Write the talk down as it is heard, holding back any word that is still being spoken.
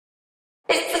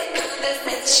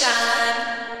with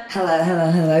Sean.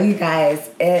 Hello, you guys.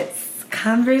 It's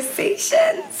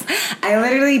Conversations. I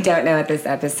literally don't know what this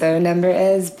episode number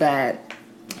is, but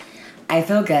I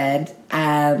feel good.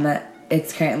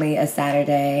 It's currently a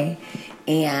Saturday,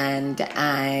 and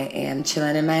I am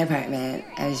chilling in my apartment.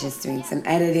 I was just doing some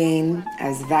editing. I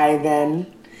was vibing.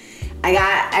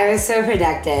 I was so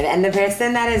productive, and the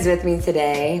person that is with me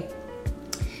today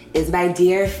is my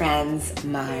dear friends,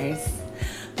 Mars.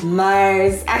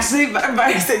 Actually,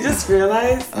 Mars, I just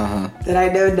realized that I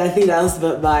know nothing else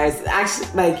but Mars. Actually,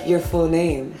 like, your full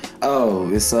name. Oh,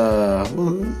 it's,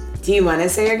 Do you want to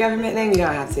say your government name? You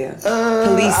don't have to.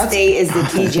 Police State is the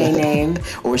DJ name.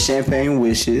 Or Champagne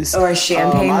Wishes. Or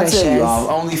Champagne Wishes. I'll tell you all,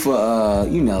 only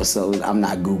for, so I'm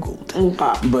not Googled.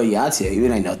 Okay. But yeah, I'll tell you,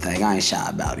 it ain't no thing. I ain't shy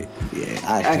about it. Yeah,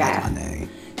 I know my name.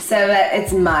 So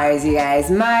it's Mars, you guys.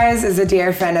 Mars is a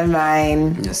dear friend of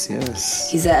mine. Yes.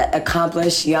 He's an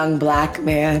accomplished young black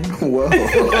man. Whoa.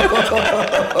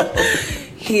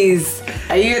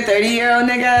 Are you a 30-year-old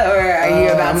nigga, or are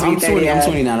you about to be 30? I'm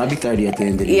 29. I'll be 30 at the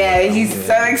end of the year. Yeah, he's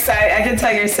so excited. I can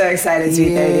tell you're so excited to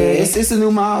be 30. It's a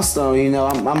new milestone, you know.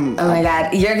 Oh my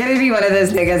God. You're going to be one of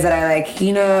those niggas that I like,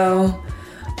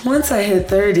 once I hit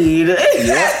 30. Yep.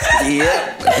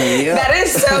 That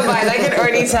is so fun. I can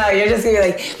already tell. You're just going to be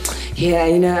like, yeah,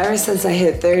 ever since I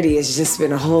hit 30, it's just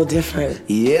been a whole different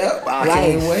Yep, I life.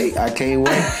 can't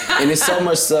wait. And there's so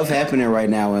much stuff happening right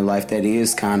now in life that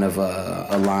is kind of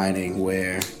aligning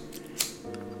where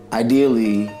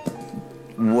ideally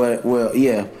what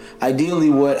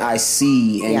I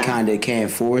see and kind of can't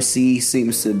foresee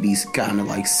seems to be kind of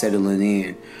like settling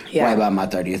in right about my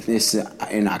 30th. It's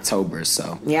in October,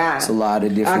 so it's a lot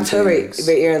of different things.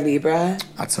 But you're a Libra?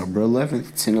 October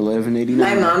 11th, 10/11/89.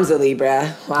 My mom's a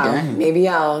Libra. Wow. Dang. Maybe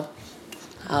I'll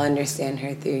understand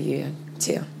her through you,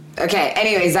 too. Okay,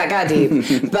 anyways, that got deep.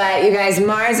 But you guys,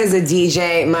 Mars is a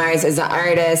DJ. Mars is an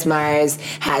artist. Mars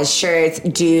has shirts,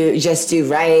 Just Do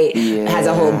Right. Has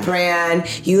a whole brand.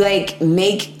 You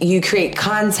create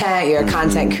content. You're a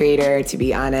content creator, to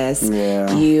be honest. Yeah.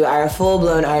 You are a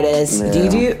full-blown artist.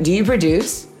 Yeah. Do you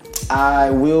produce? I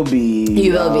will be.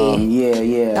 You will be?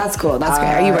 Yeah. That's cool. That's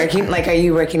great. Are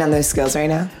you working on those skills right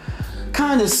now?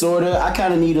 Kind of, sort of. I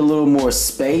kind of need a little more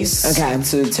space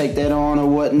to take that on or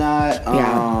whatnot.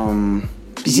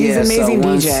 She's an amazing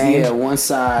DJ. Once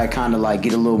I kind of like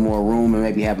get a little more room and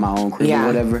maybe have my own crib or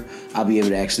whatever, I'll be able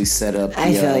to actually set up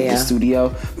the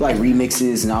studio, like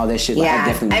remixes and all that shit. Like, I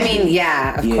definitely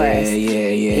of course.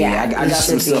 Yeah. I got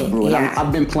some stuff brewing.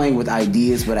 I've been playing with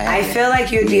ideas, but I feel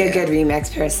like you would be a good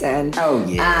remix person. Oh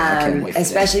yeah, I can't wait for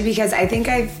especially because I think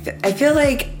I feel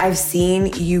like I've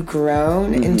seen you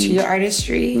grown into your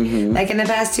artistry, like in the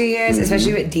past 2 years,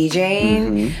 especially with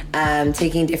DJing,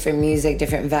 taking different music,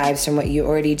 different vibes from what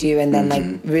you already do, and then like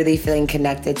really feeling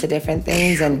connected to different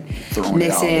things and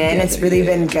mixing it in. It's really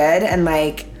been good, and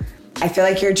like I feel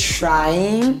like you're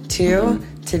trying to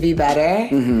be better.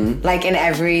 Like in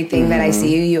everything that I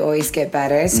see you always get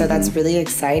better. So that's really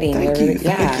exciting. Thank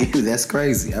you. That's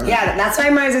crazy. All right. Yeah, that's why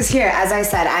Mars is here. As I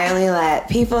said, I only let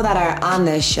people that are on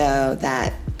this show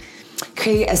that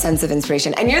create a sense of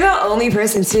inspiration. And you're the only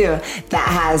person too that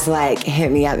has like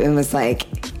hit me up and was like,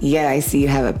 yeah, I see you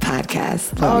have a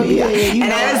podcast. I was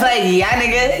like, yeah,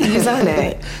 nigga, you's on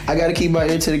it. I gotta keep my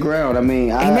ear to the ground. I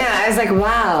mean, I was like,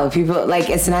 wow, people, like,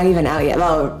 it's not even out yet.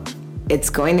 Well, it's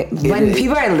going to, when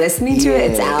people are listening to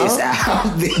it, it's out. It's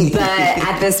out. But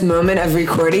at this moment of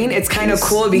recording, it's kind of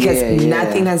cool because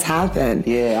nothing has happened.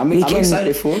 Yeah, I'm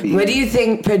excited for you. What do you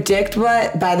think, by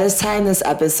this time this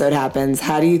episode happens,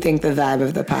 how do you think the vibe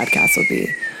of the podcast will be?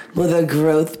 Will the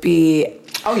growth be?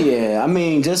 Oh yeah, I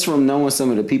mean, just from knowing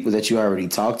some of the people that you already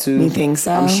talked to. You think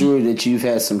so? I'm sure that you've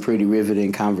had some pretty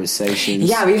riveting conversations.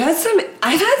 Yeah,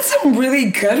 I've had some really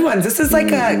good ones. This is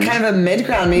like a kind of a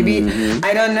mid-ground, maybe.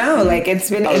 I don't know. Like, it's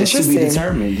been interesting. It's to be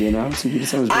determined, To be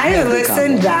determined. I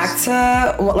listened back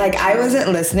to, like, I wasn't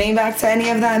listening back to any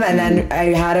of them, and then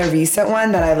I had a recent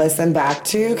one that I listened back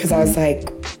to because I was like,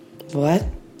 what?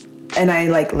 And I,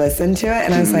 like, listened to it,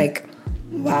 and I was like,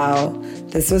 wow,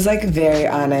 this was like very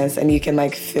honest, and you can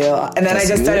like feel. And then I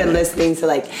just started listening to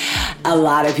like a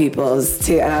lot of people's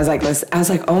too, and I was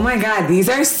like, oh my God, these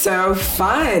are so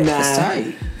fun. That's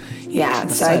tight. Yeah,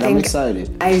 That's tight. I'm excited.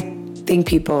 I think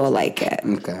people will like it.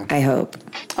 Okay. I hope.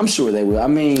 I'm sure they will. I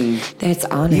mean, it's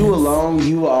honest. You alone,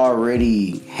 you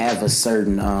already have a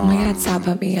certain. Oh my God, stop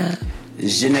putting me up.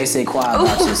 je ne sais quoi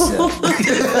about yourself.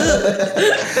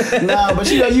 No,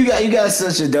 but you got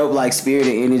such a dope like spirit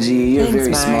and energy. You're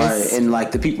very smart, and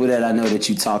like the people that I know that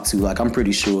you talk to, like I'm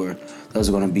pretty sure those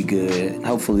are gonna be good.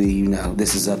 Hopefully,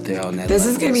 this is up there on that. This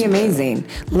is gonna be amazing.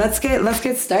 Let's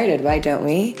get started. Why don't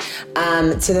we?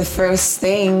 To the first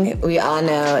thing, we all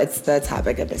know it's the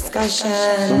topic of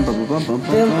discussion.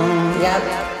 Yep.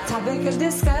 Topic of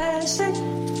discussion.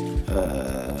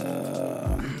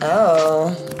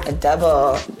 A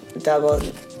double.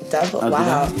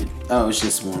 Wow. It's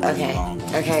just one. Okay.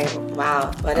 Okay.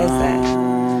 Wow. What is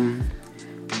it?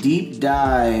 Deep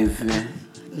dive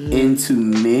into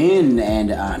men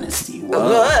and honesty.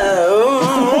 Whoa.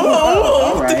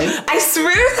 All right. I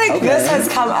swear, this has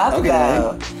come up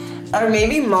though. Or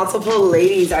maybe multiple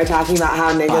ladies are talking about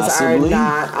how niggas are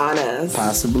not honest.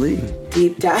 Possibly.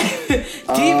 Deep dive.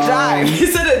 He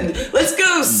said, "Let's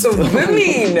go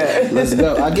swimming." Let's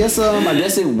go. I guess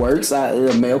it works out in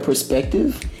a male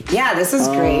perspective. Yeah, this is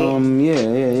great.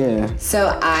 Yeah.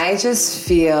 So I just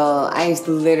feel, I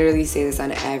literally say this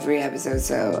on every episode,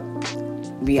 so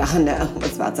we all know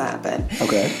what's about to happen.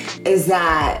 Okay. Is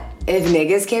that if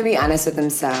niggas can't be honest with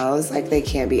themselves, like they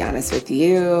can't be honest with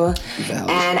you. Valid.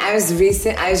 And I was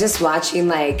just watching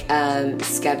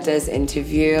Skepta's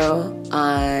interview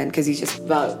on, because he just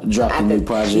dropped a new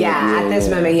project. At this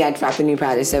moment he had dropped a new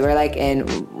project. So we're in,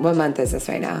 what month is this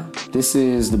right now? This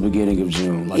is the beginning of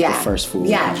June, the first full week.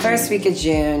 Yeah, first week of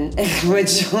June,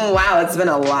 which, wow, it's been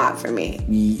a lot for me.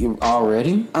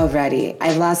 Already? I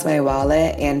lost my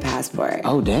wallet and passport.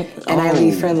 Oh, that? And I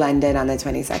leave for London on the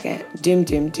 22nd. Doom.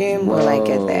 Whoa. Will I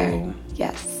get there?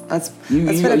 Yes. Let's put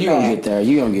it there.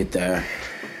 You gonna get there.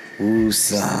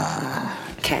 Woosah.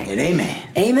 Okay. And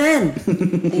Amen.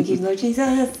 Thank you, Lord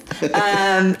Jesus.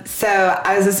 So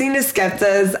I was listening to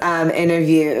Skepta's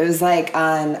interview. It was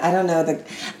on, I don't know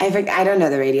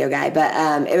the radio guy, but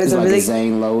it was a really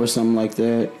Zane Lowe or something like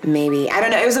that. Maybe, I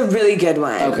don't know. It was a really good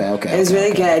one. Okay. It was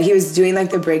really good. He was doing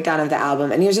the breakdown of the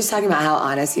album, and he was just talking about how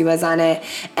honest he was on it.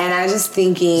 And I was just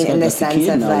thinking in the sense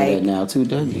of that now too,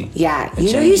 doesn't he? Yeah,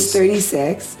 he's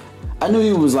 36. I knew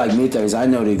he was mid-30s. I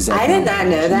know the exact. I did not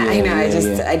know that. I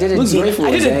did a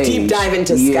deep dive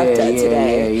into Skepta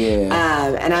today.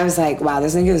 And I was like, wow,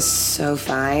 this nigga is so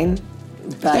fine.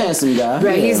 But handsome guy.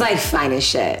 Bro, he's fine as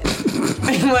shit.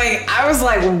 I was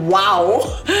like, wow.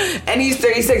 And he's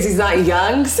 36, he's not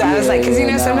young. So I was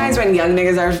because sometimes when young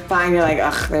niggas are fine, you're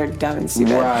ugh, they're dumb and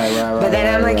stupid. Right. But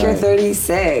then I'm you're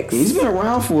 36. He's been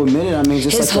around for a minute. I mean,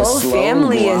 just his whole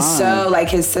family is so,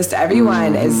 his sister,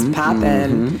 everyone is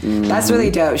popping. That's really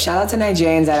dope. Shout out to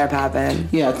Nigerians that are popping.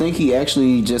 Yeah, I think he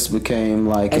actually just became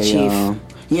a chief.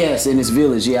 Yes, in his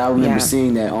village. Yeah, I remember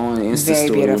seeing that on Insta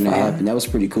story when that happened. That was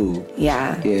pretty cool.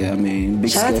 Yeah. Yeah, I mean, big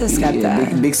shout out to Skepta.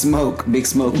 Yeah, big smoke. We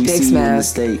see you in the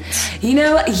States.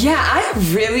 I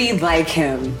really like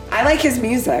him. I like his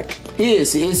music.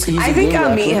 He's I think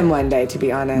I'll meet him one day, to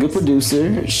be honest. Good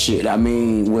producer. Shit, I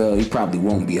mean, well, he probably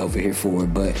won't be over here for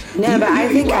it, but I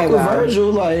think I will.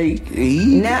 Virgil, I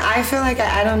feel like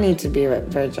I don't need to be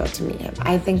with Virgil to meet him.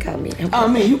 I think I'll meet him. I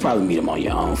mean, you probably meet him on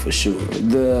your own for sure.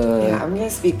 I'm gonna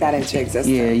speak that into existence.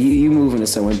 Yeah, you moving to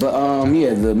somewhere, but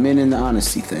the men and the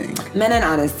honesty thing. Men and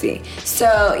honesty.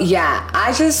 So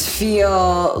I just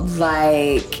feel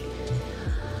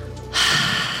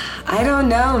I don't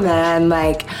know, man.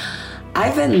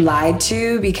 I've been lied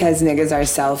to because niggas are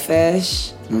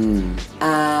selfish.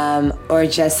 Or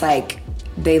just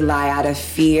they lie out of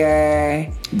fear.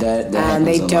 That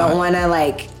they don't want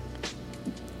to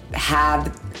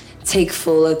take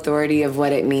full authority of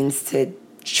what it means to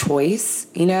choice,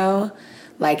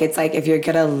 it's if you're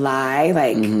gonna lie,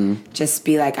 just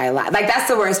be I lied. That's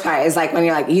the worst part is when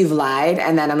you're you've lied,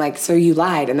 and then I'm so you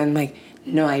lied, and then I'm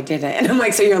no, I didn't. And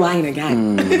I'm so you're lying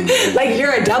again.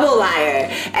 You're a double liar.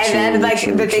 And then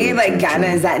the thing Ghana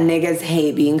is that niggas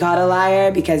hate being called a liar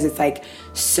because it's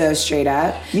so straight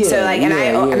up. Yeah, so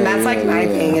and that's my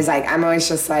thing is I'm always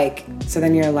just so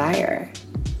then you're a liar.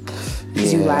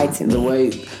 Because you lied to me.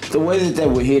 The way that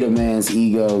would hit a man's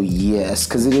ego, yes,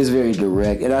 because it is very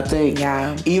direct. And I think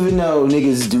even though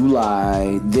niggas do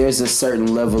lie, there's a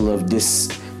certain level of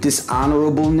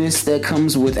dishonorableness that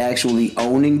comes with actually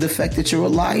owning the fact that you're a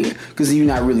liar, because you're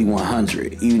not really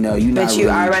 100. But you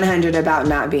are 100 about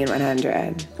not being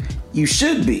 100. You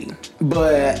should be.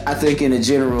 But I think in a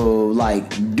general,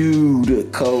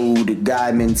 dude code,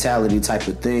 guy mentality type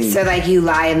of thing. So, you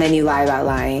lie and then you lie about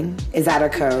lying? Is that a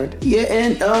code? Yeah,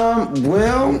 and,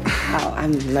 well, Wow,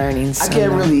 I'm learning so I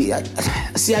can't much. really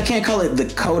I can't call it the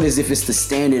code as if it's the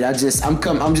standard. I'm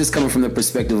just coming from the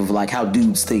perspective of like how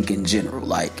dudes think in general.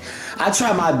 Like, I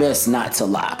try my best not to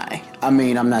lie. I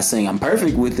mean, I'm not saying I'm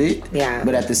perfect with it. Yeah.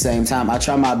 But at the same time, I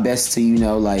try my best to,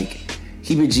 like,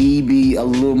 keep it G, be a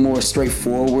little more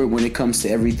straightforward when it comes to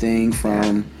everything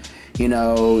from,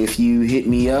 if you hit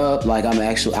me up, like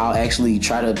I'll actually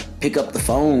try to pick up the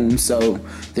phone. So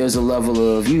there's a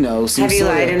level of, some Have you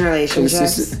lied in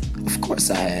relationships? Of course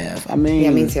I have. I mean,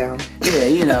 yeah, me too.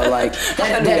 Yeah, like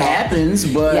that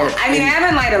happens, but yeah, I mean, I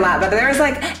haven't lied a lot, but there was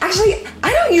actually,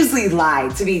 I don't usually lie,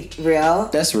 to be real.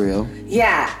 That's real.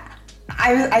 Yeah,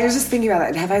 I was just thinking about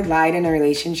that. Have I lied in a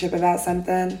relationship about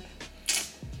something?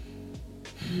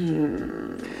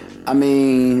 I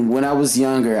mean, when I was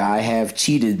younger, I have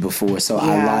cheated before, so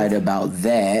I lied about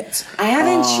that. I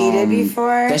haven't cheated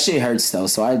before. That shit hurts though,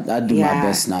 so I do my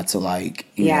best not to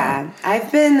you know.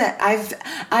 I've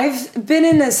been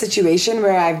in a situation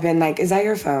where I've been like, is that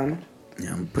your phone?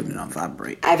 Yeah, I'm putting it on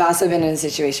vibrate. I've also been in a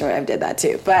situation where I've did that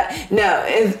too. But no,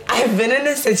 I've been in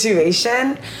a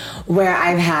situation where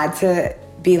I've had to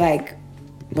be like,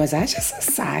 was I just a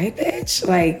side bitch?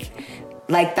 Like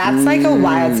that's like a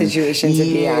wild situation to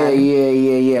be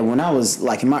in. Yeah. When I was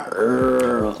like in my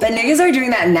But niggas are doing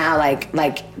that now,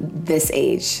 like this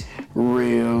age.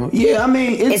 Real. Yeah, I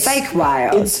mean it's like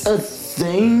wild. It's a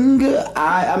thing.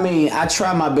 I mean, I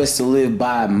try my best to live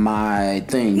by my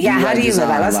thing. Yeah, how do you live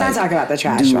by? Let's not talk about the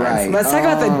trash ones. Right. Let's talk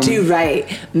about the do right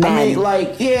men. I mean,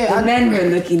 the men we're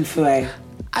looking for.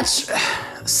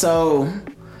 So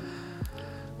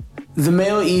the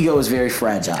male ego is very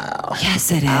fragile.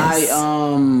 Yes, it is.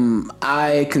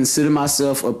 I consider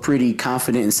myself a pretty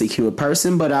confident and secure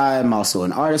person, but I'm also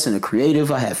an artist and a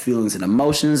creative. I have feelings and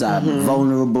emotions. I'm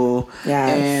vulnerable. Yeah,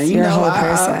 and you're a whole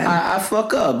person. I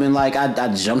fuck up and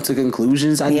I jump to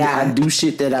conclusions. I do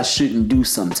shit that I shouldn't do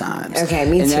sometimes. Okay,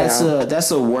 me too. And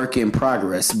that's a work in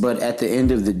progress. But at the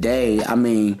end of the day, I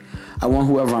mean, I want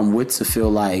whoever I'm with to feel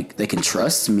like they can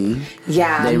trust me.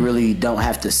 Yeah. They really don't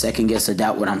have to second guess or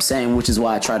doubt what I'm saying, which is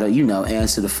why I try to,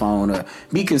 answer the phone or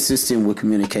be consistent with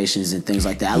communications and things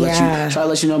like that. I try to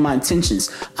let you know my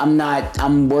intentions.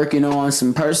 I'm working on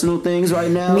some personal things right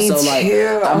now. Me so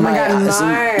too. Oh my God,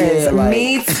 Mars.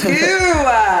 Me too.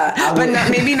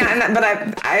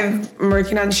 But I'm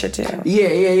working on shit too.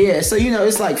 Yeah. So,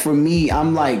 it's like for me,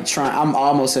 I'm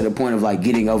almost at a point of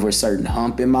getting over a certain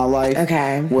hump in my life.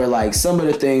 Okay. Where some of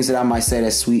the things that I might say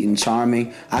that's sweet and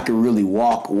charming, I could really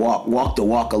walk the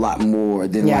walk a lot more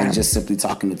than just simply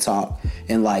talking the talk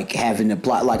and having to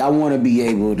plot. I want to be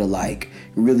able to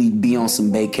really be on some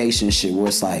vacation shit where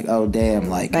it's oh damn,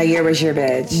 you're with your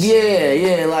bitch. Yeah.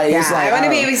 It's I want to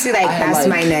be able to see that's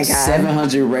my nigga.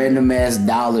 700 random ass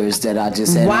dollars that I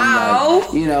just had. Wow.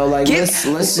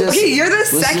 Let's just. Okay, you're the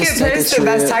second person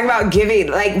that's talking about giving.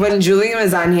 When Julian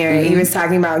was on here, he was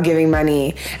talking about giving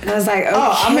money, and I was like,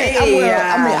 okay.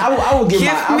 I will give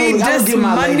money. I will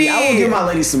give my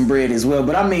lady some bread as well.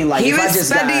 But I mean, he if was I just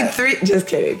spending got, just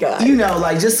kidding,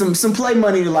 God. Just some play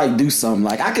money to do something.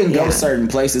 I can go certain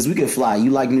places. We can fly.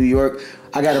 You like New York?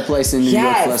 I got a place in New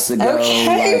York for us to go.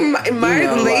 Okay,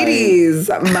 Mars, ladies.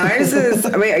 Mars is.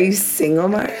 Wait, are you single,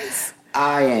 Mars?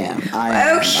 I am.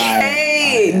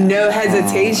 Okay, no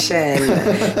hesitation.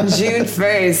 June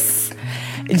 1st.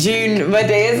 What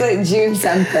day is it? June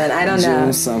something. I don't know.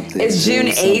 June something. It's June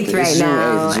 8th right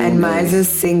now, and Mars is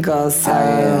single, so.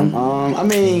 I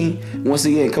mean, once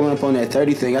again, coming up on that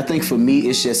 30 thing, I think for me,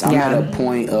 it's just, I'm at a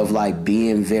point of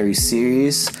being very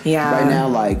serious. Yeah. Right now,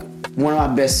 one of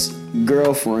my best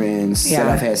girlfriends that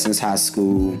I've had since high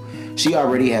school, she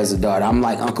already has a daughter. I'm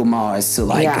like Uncle Mars to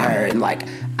her, and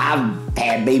I've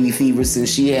had baby fever since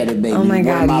she had a baby. Oh my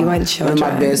God, you want children? One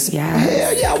of my best.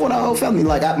 Hell yeah, I want a whole family.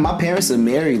 My parents are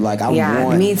married.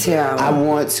 Me too. I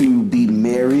want to be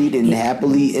married and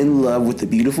happily in love with a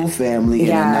beautiful family in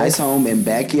a nice home and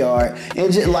backyard,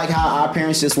 and just how our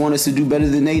parents just want us to do better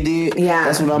than they did. Yeah,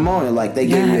 that's what I'm on. And they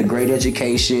gave me a great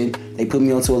education. They put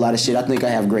me onto a lot of shit. I think I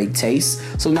have great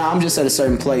taste. So now I'm just at a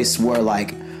certain place where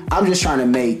I'm just trying to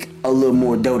make a little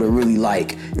more dough to really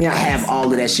have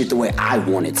all of that shit the way I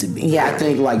want it to be. Yeah. I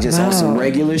think just on some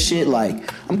regular shit,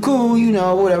 I'm cool,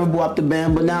 whatever, go up the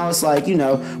band. But now it's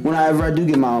whenever I do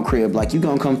get my own crib, you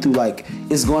gonna come through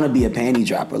it's gonna be a panty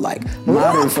dropper,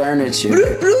 modern furniture.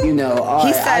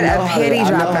 He said a panty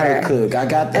dropper. I know how to cook. I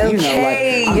got that.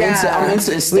 Okay, I'm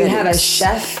into aesthetics. We have a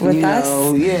chef with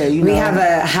us. We have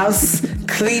a house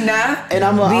cleaner. And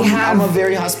I'm a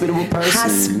very hospitable person.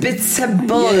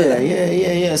 Hospitable.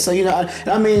 Yeah. So,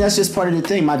 I mean, that's just part of the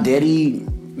thing. My daddy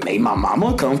made my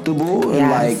mama comfortable, and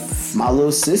like my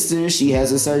little sister, she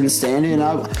has a certain standard, and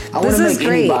I want to make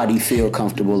anybody feel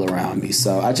comfortable around me.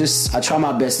 So I try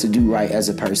my best to do right as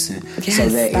a person, so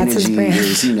that energy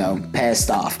is, you know,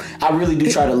 passed off. I really do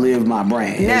try to live my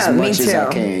brand as much as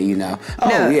I can, you know.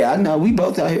 Oh yeah, I know. We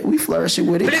both out here, we flourishing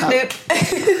with it.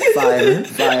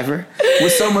 Fiverr.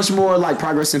 With so much more like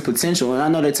progress and potential. And I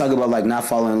know they talk about like not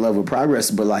falling in love with progress,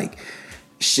 but like,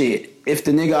 shit, if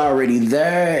the nigga already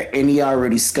there and he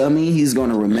already scummy, he's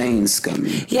gonna remain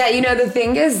scummy. Yeah, you know, the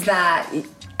thing is that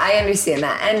I understand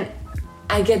that, and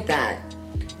I get that.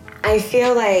 I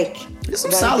feel like there's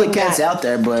some solid cats out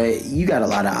there, but you got a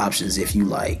lot of options if you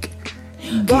like.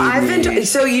 Well, I've been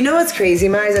so you know what's crazy,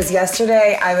 Mars, is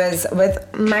yesterday I was with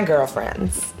my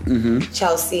girlfriends,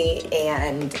 Chelsea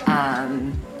and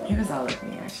who was all with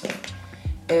me actually?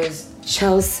 It was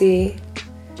Chelsea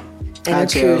and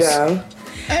Akudo.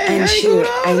 And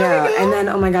I know. And then,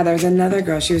 oh my God, there was another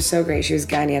girl. She was so great. She was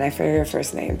Ghanaian. I forget her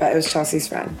first name, but it was Chelsea's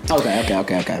friend.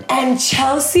 Okay. And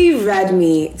Chelsea read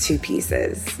me to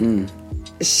pieces.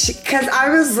 Because I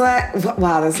was like,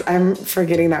 wow, I'm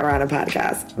forgetting that we're on a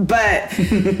podcast. But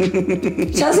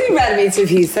Chelsea read me to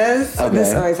pieces. Okay.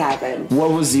 This always happened.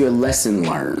 What was your lesson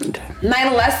learned? My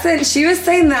lesson, she was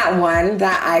saying that one,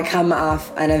 that I come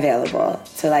off unavailable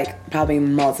to like probably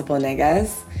multiple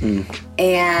niggas.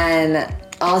 And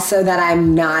also that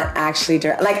I'm not actually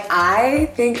like, I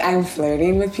think I'm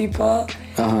flirting with people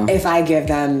if I give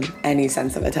them any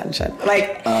sense of attention.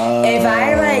 Like, if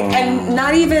I like, and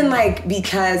not even like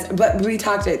because, but we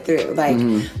talked it through, like,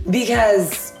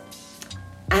 because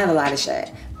I have a lot of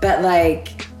shit. But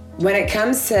like, when it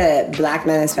comes to black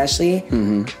men especially,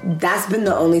 that's been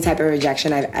the only type of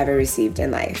rejection I've ever received in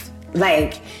life.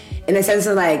 Like, in the sense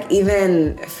of like,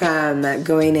 even from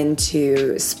going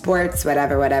into sports,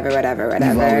 whatever.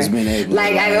 You've always been able.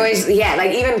 Like, I've always,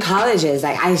 like even colleges,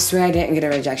 like I swear I didn't get a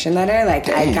rejection letter. Like,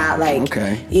 I got like,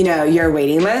 you know, your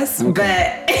waiting list.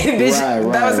 But bitch, that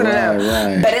wasn't enough.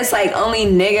 Right. But it's like only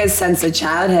niggas since the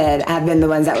childhood have been the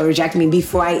ones that would reject me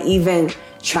before I even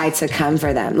tried to come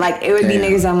for them. Like, it would be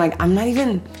niggas I'm like,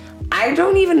 I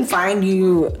don't even find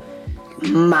you...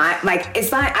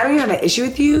 it's not, I don't even have an issue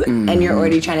with you, and you're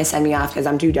already trying to send me off because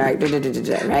I'm too dark, right?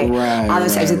 All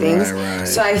those types of things. Right.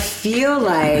 So I feel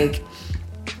like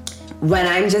when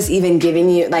I'm just even giving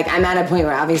you, like, I'm at a point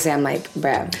where obviously I'm like,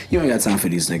 bro. You ain't got time for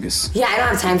these niggas. Yeah, I don't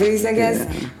have time for these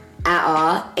niggas at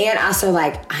all. And also,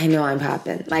 like, I know I'm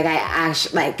popping. Like, I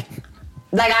actually, like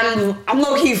I'm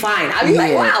low-key fine. I'd be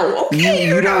like, wow, okay.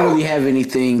 You don't really have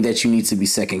anything that you need to be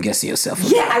second-guessing yourself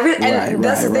about. Yeah, I really, and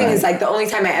that's the thing is, like, the only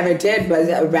time I ever did was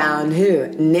around who?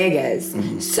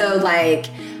 Niggas. So, like,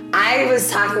 I was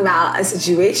talking about a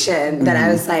situation that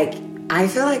I was like, I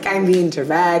feel like I'm being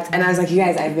direct. And I was like, you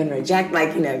guys, I've been rejected,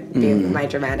 like, you know, being my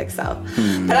dramatic self.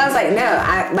 But I was like,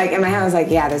 no, like, in my head, I was like,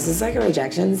 yeah, this is like a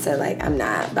rejection. So, like, I'm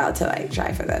not about to, like,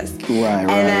 try for this. And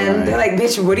then they're like,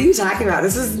 bitch, what are you talking about?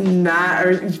 This is not,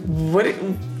 what?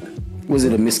 Was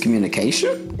it a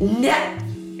miscommunication? No.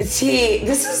 See,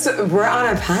 we're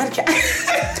on a podcast.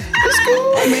 It's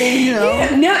cool. I mean, you know.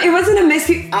 Yeah, no, it wasn't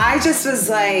a I just was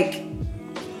like,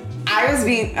 I was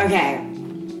being, okay.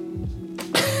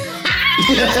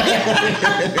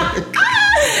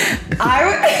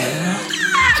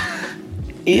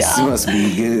 This must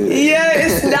be good. Yeah,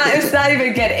 it's not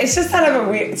even good. It's just kind of a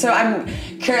weird, so I'm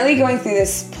currently going through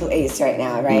this place right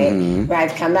now, right? Where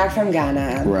I've come back from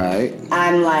Ghana. Right.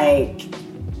 I'm like,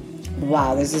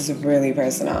 wow, this is really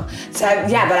personal. So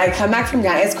but I come back from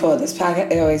Ghana. It's cool. This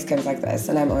podcast, it always comes like this,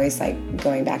 and I'm always like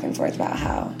going back and forth about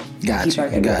how Got you.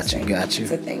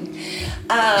 It's a thing.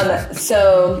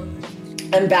 So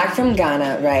I'm back from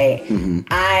Ghana, right?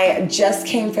 I just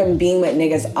came from being with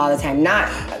niggas all the time. Not,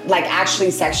 like,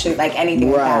 actually sexually, like,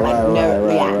 anything like that. Like,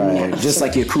 no. Just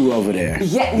like your crew over there.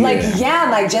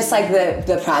 Like, just like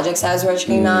the projects I was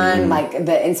working on, like,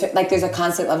 there's a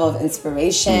constant level of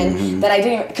inspiration that I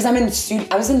didn't, because I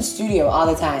was in the studio all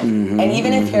the time. And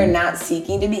even if you're not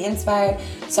seeking to be inspired,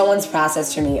 someone's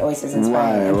process for me always is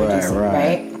inspiring.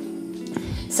 Right?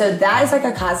 So that is like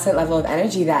a constant level of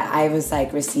energy that I was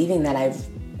like receiving that I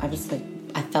was like,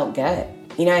 I felt good.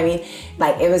 You know what I mean?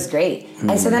 Like, it was great.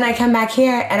 And so then I come back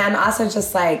here and I'm also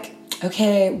just like,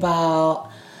 okay, well,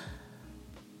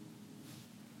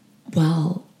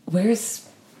 where's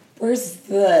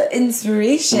the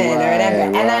inspiration or whatever?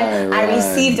 And then I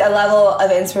received a level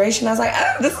of inspiration. I was like,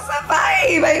 oh, this is a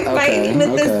vibe. I'm vibing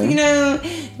with this, you know,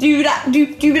 do-da.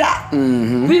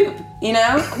 You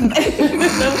know?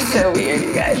 That's so weird,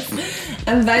 you guys.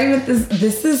 I'm vibing with this.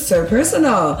 This is so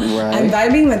personal. Right. I'm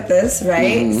vibing with this,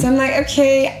 right? Mm-hmm. So I'm like,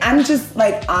 okay, I'm just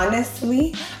like,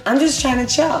 honestly, I'm just trying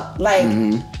to chill. Like,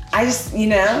 I just, you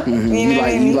know? Mm-hmm. You know what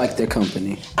I mean? You like their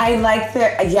company. I like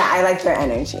their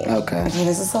energy. Okay.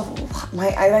 This is so,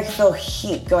 I like feel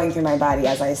heat going through my body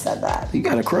as I said that. You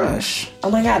got a crush. Oh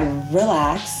my God,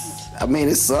 relax. I mean,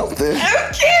 it's something.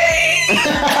 Okay.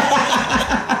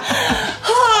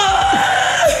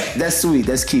 That's sweet.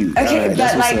 That's cute. Okay, right,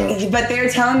 but like, but they're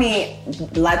telling me,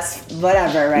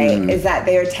 whatever, right? Is that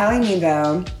they were telling me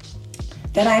though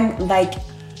that I'm like,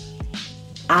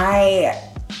 I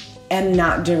am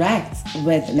not direct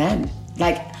with men.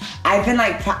 Like, I've been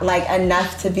like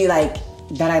enough to be like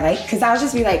that I like, because I'll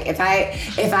just be like, if I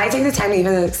take the time to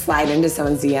even like slide into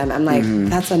someone's DM, I'm like,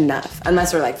 that's enough.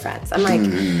 Unless we're like friends, I'm like.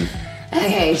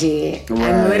 Okay, G.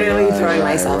 I'm literally throwing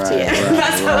myself to you.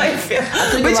 That's how I feel.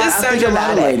 Which is so dramatic. A lot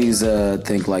of ladies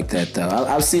think like that, though.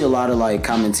 I see a lot of like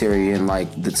commentary in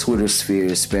like the Twitter sphere,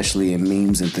 especially in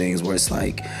memes and things, where it's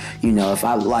like, you know, if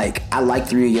I like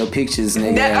 3 of your pictures,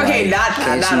 nigga. Not all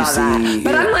that.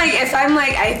 But yeah. I'm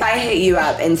like, if I hit you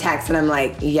up in text and I'm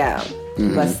like, yo,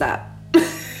 what's up?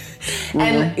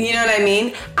 And you know what I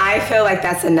mean? I feel like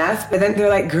that's enough. But then they're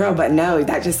like, girl, but no,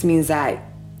 that just means that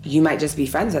you might just be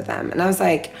friends with them. And I was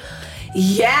like,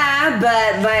 yeah,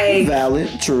 but like...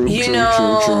 Valid, true,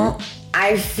 true.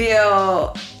 I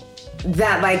feel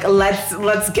that like,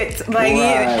 let's get to, like...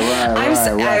 I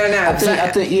don't know.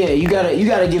 I think yeah, you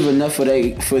gotta give enough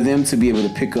for them to be able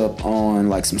to pick up on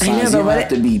like some signs. You don't have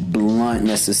to be blunt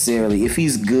necessarily. If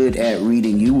he's good at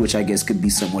reading you, which I guess could be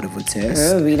somewhat of a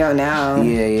test. Oh, we don't know.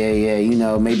 Yeah. You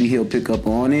know, maybe he'll pick up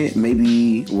on it.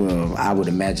 Maybe, well, I would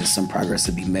imagine some progress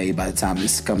will be made by the time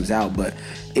this comes out. But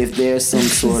if there's some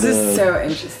sort this of... is so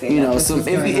interesting. You know,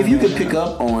 if you could pick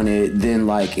up on it, then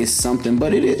like it's something.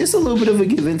 But it's a little bit of a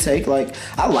give and take. Like,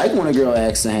 I like when a girl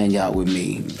asks to hang out with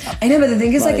me. I know, but the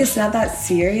thing is, like, it's not that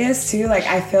serious, too. Like,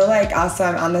 I feel like also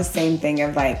I'm on the same thing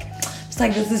of, like, just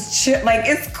like, this is shit. Like,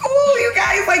 it's cool, you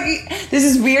guys. Like, this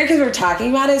is weird because we're talking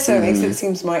about it, so it makes it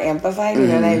seem more amplified. You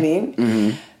know what I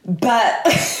mean? But...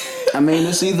 I mean,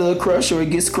 it's either a crush or it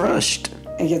gets crushed.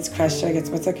 It gets crushed or it gets...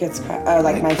 What's it gets crushed? Oh,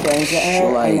 like my feelings get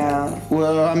hurt? Like, I know.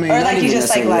 Well, I mean... Or like you just,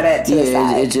 like, let it to the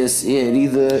side. It just... Yeah,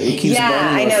 it keeps burning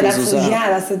I know.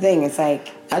 That's the thing. It's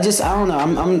like... I don't know.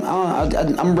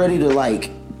 I'm ready to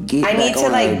like get. I need to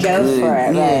like go for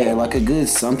it. Yeah, right? like a good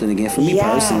something again. For me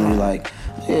personally, like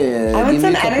I want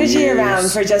some energy around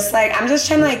for just like I'm just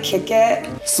trying to like kick it.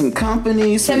 Some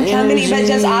company, but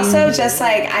just also just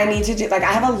like I need to do like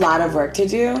I have a lot of work to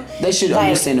do. They should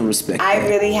understand and respect. I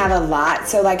really have a lot.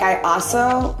 So like I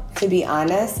also, to be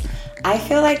honest, I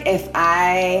feel like if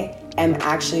I am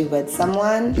actually with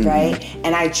someone, right,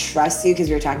 and I trust you, because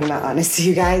we were talking about honesty,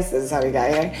 you guys, this is how we got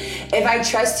here. If I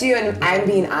trust you and I'm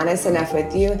being honest enough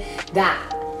with you, that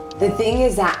the thing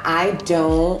is that I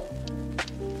don't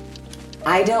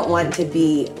want to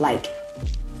be like,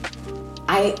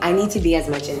 I need to be as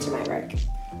much into my work.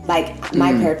 Like,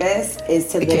 my purpose is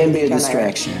to literally can be a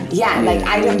distraction. Yeah, like,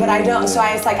 I don't, so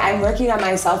it's like, I'm working on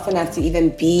myself enough to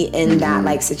even be in that,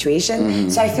 like,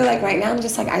 situation. So I feel like right now, I'm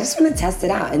just like, I just want to test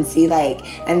it out and see, like,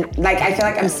 and, like, I feel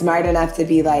like I'm smart enough to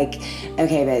be like,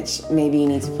 okay, bitch, maybe you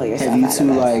need to pull yourself out of it. Have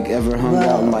you two, like, ever hung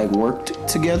out and, like, worked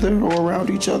together or around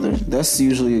each other? That's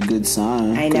usually a good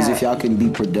sign. I know. Because if y'all can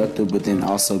be productive, but then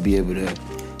also be able to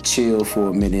chill for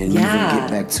a minute and even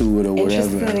get back to it or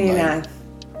whatever. Interestingly enough.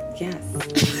 Yes.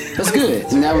 That's good.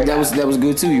 And that was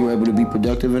good too. You were able to be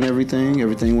productive and everything.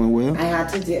 Everything went well. I had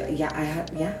to do.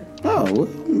 Oh,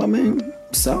 well, I mean,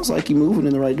 sounds like you're moving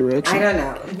in the right direction. I don't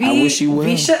know. I wish you would.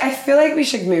 I feel like we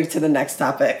should move to the next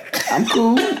topic. I'm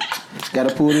cool. Got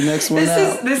to pull the next one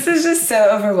out. This is just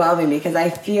so overwhelming because I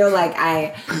feel like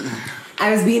I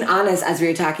was being honest as we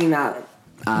were talking about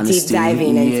honesty. Deep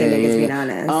diving into niggas being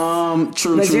honest.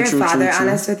 True. Was your father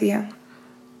honest with you?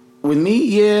 With me,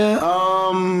 yeah.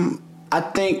 I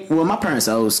think, well, my parents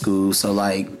are old school, so,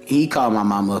 like, he called my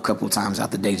mama a couple times out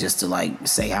the day just to, like,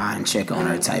 say hi and check on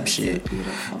her type shit.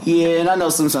 Beautiful. Yeah, and I know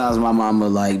sometimes my mama,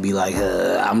 like, be like,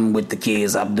 I'm with the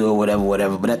kids, I'm doing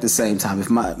whatever, but at the same time, if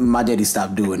my daddy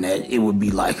stopped doing that, it would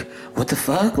be like, what the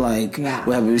fuck? Like,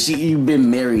 whatever. You've been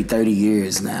married 30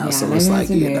 years now, so it's like,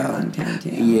 you know.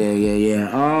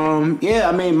 Yeah,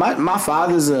 I mean, my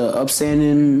father's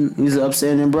he's an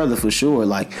upstanding brother for sure.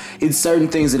 Like, it's certain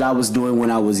things that I was doing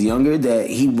when I was younger that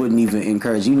he wouldn't even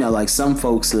encourage. You know, like some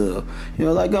folks,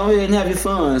 like, go ahead and have your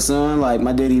fun, son. Like,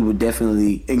 my daddy would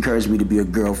definitely encourage me to be a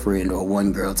girlfriend or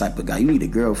one girl type of guy. You need a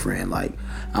girlfriend. Like,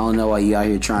 I don't know why you out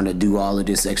here trying to do all of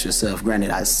this extra stuff. Granted,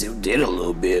 I still did a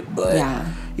little bit, but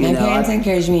My parents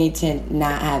encouraged me to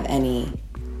not have any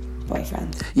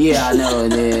boyfriends. Yeah, I know.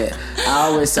 I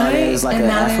always saw that as like an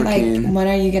African. Like, when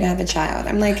are you gonna have a child?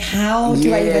 I'm like, how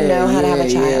do I even know how to have a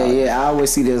child? Yeah. I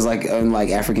always see this like on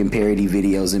like African parody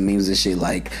videos and memes and shit.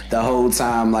 Like the whole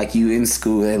time, like you in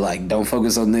school, they like don't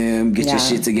focus on them, get your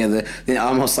shit together. Then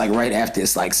almost like right after,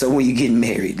 it's like, so when you getting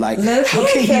married, like how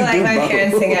can you do like my both?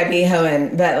 parents think I'd be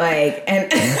hoeing, but like,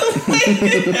 and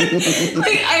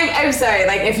like, I'm sorry.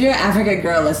 Like, if you're an African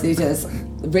girl listening to this,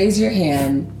 raise your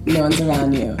hand. No one's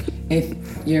around you. If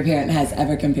your parent has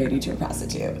ever compared you to a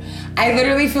prostitute. I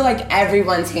literally feel like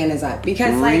everyone's hand is up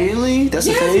because like really? That's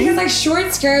the thing? because like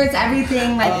short skirts,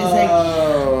 everything like is like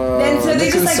then so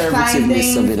they just like find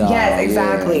things. Of it all. Yes,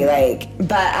 exactly. Yeah. Like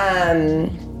but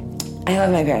I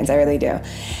love my parents, I really do.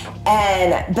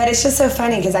 But it's just so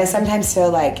funny because I sometimes feel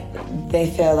like they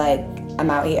feel like I'm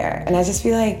out here and I just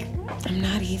feel like I'm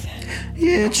not even.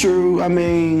 Yeah, true. I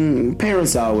mean,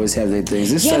 parents always have their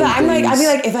things. But I'm like, I'd be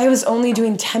like, if I was only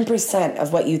doing 10%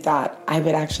 of what you thought, I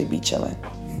would actually be chilling.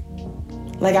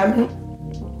 Like, I'm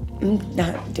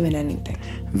not doing anything.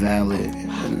 Valid.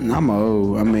 I'm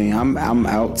old. I mean, I'm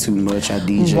out too much. I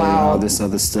DJ all this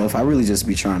other stuff. I really just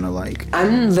be trying to like.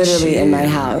 I'm literally in my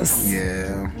house.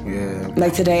 Yeah.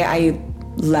 Like today, I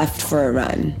left for a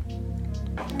run,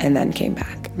 and then came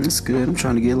back. That's good. I'm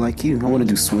trying to get like you. I want to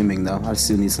do swimming though. I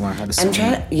still need to learn how to swim.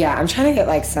 I'm trying to get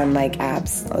like some like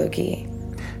abs, low key.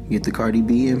 Get the Cardi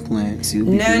B implants.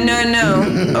 No.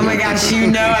 Oh my gosh,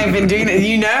 I've been doing it. Do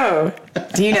you know?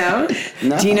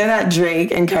 No. Do you know that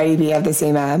Drake and Cardi B have the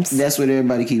same abs? That's what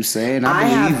everybody keeps saying. I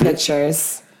have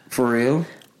pictures. For real?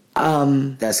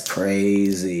 That's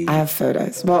crazy. I have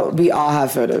photos. Well, we all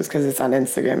have photos because it's on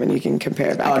Instagram and you can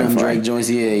compare back and them forth. Drake joints.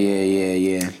 Yeah.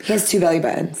 He has 2 belly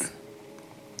buttons.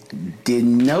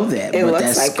 Didn't know that, but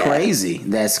that's like crazy.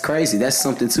 That's crazy. That's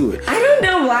something to it. I don't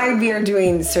know why we are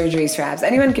doing surgeries for abs.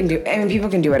 Anyone can do. I mean, people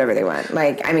can do whatever they want.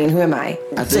 Like, I mean, who am I?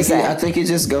 I think it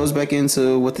just goes back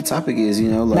into what the topic is. You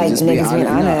know, like just be honest.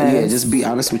 No, just be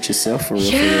honest with yourself for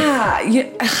real. Yeah.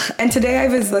 And today I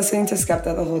was listening to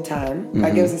Skepta the whole time. Mm-hmm.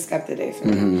 Like it was a Skepta day for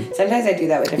me. Sometimes I do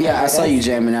that with different artists. I saw you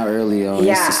jamming out earlier.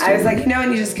 I was like,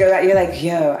 and you just go out. You're like,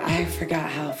 yo, I forgot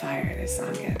how fire this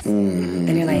song is,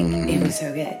 and you're like, it was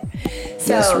so good.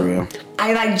 So that's real.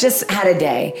 I like just had a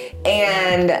day,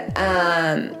 and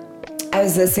I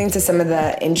was listening to some of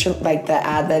the intro, like the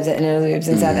ad libs and interludes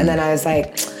and stuff, and then I was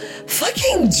like,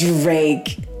 fucking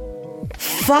Drake.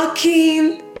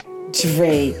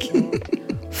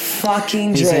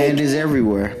 His hand is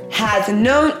everywhere.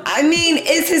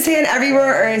 Is his hand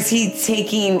everywhere or is he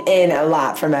taking in a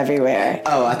lot from everywhere?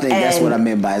 Oh, I think that's what I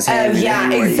meant by his hand.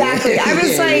 Exactly. I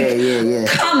was like,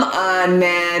 come on,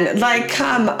 man. Like,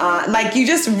 come on. Like, you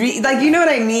just like, you know what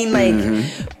I mean? Like,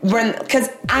 because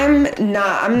I'm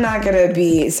not gonna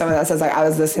be someone that says like I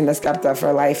was listening to Skepta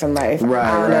for life and life. Right,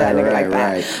 I don't know that nigga like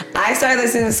that. I started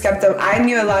listening to Skepta. I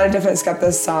knew a lot of different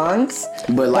Skepta songs,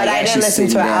 but I didn't listen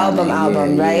to an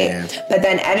album, right? Yeah. But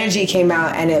then Energy came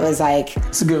out and it was like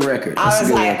it's a good record. I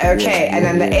was like, okay, and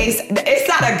then the Ace. It's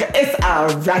a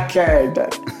record.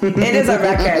 It is a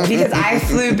record because I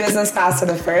flew business class for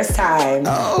the first time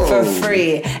for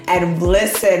free and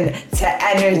listened to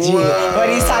Energy. Whoa. What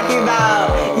he's talking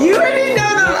about. You already know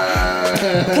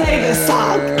play the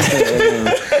song.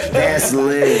 That's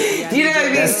lit. You know what I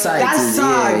mean? That's tight. That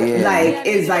song like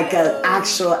is like an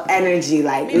actual energy,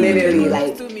 like literally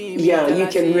like yo, you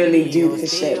can really do the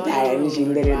shit that energy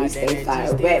literally stay far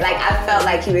away. Like I felt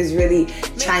like he was really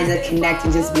trying to connect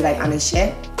and just be like on his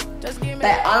shit.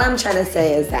 But all I'm trying to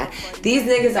say is that these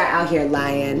niggas are out here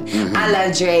lying. I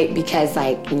love Drake because,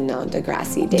 like, you know, the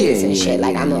grassy days and shit.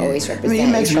 Like, I'm always representing. I mean,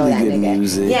 he makes really good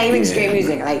music. Yeah, he makes great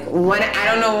music. Like, I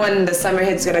don't know when the summer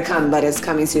hit's gonna come, but it's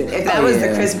coming soon. If that was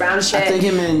the Chris Brown shit, I think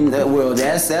him and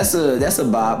that's a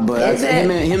bop. But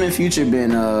him and Future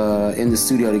been in the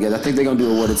studio together. I think they're gonna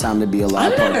do a What a Time to Be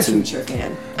Alive part 2. I'm not a Future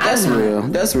fan.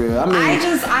 That's real. I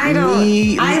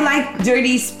mean, I like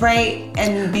Dirty Sprite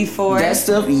and Before that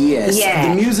stuff. Yes. Yeah.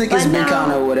 The music has been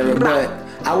kind of whatever, but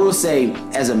I will say,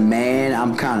 as a man,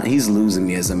 he's losing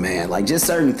me as a man. Like, just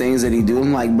certain things that he do,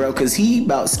 I'm like, bro, because he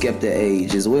about Skepta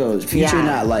age as well. Future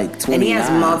not like 29. And he has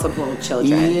multiple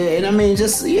children. Yeah, and I mean,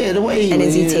 just, the way he lives. And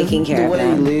is he taking care of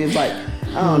them? The way he lives, like,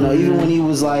 I don't know, even when he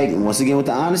was like, once again with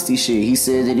the honesty shit, he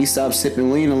said that he stopped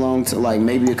sipping lean like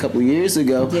maybe a couple years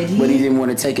ago. Did he? But he didn't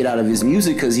want to take it out of his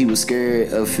music because he was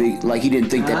scared of, like, he didn't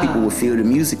think that people would feel the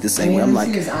music the same way. I'm like,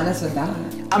 he was honest with that.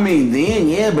 I mean,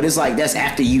 then, but it's like, that's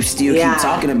after you still keep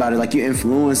talking about it. Like, you're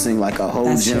influencing, like, a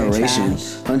whole generation,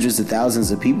 hundreds of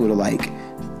thousands of people to, like,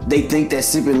 they think that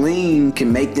sipping lean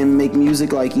can make them make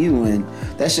music like you, and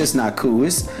that's just not cool.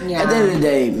 At the end of the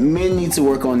day, men need to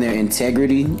work on their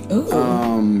integrity.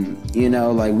 You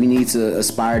know, like, we need to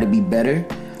aspire to be better.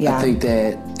 I think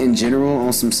that in general,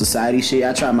 on some society shit,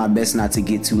 I try my best not to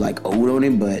get too like old on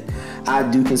it, but I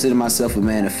do consider myself a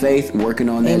man of faith, working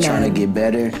on that, trying to get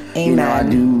better. You know, I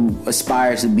do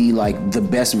aspire to be like the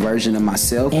best version of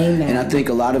myself. And I think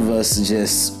a lot of us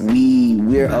just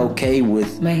we're okay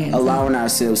with allowing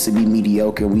ourselves to be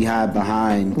mediocre. We hide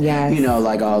behind you know,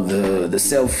 like all the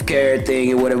self-care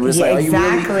thing and whatever. It's like,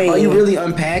 are you really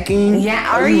unpacking?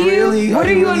 Are you really? What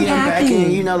are you really unpacking?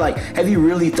 You know, like, have you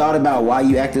really thought about why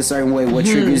you act a certain way, what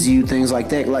triggers you, things like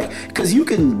that? Like, because you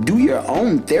can do your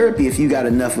own therapy if you got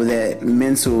enough of that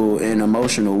mental and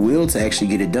emotional will to actually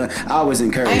get it done. I always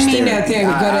encourage therapy.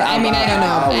 I don't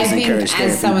know. I think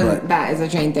as someone that is a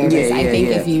trained therapist, I think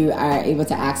if you are able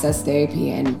to access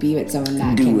therapy and be with someone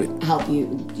that can help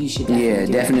you, you should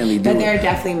definitely do it. But there are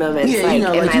definitely moments like, in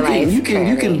my life. You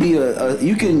can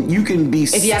be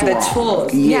if you have the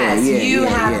tools. You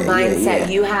have mindset.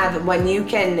 You have, when you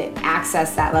can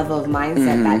access that level of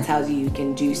mindset that tells you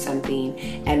can do something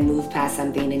and move past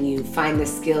something, and you find the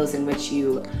skills in which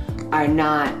you are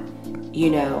not, you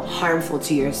know, harmful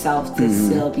to yourself to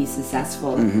still be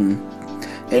successful. And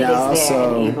I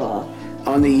also,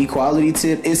 on the equality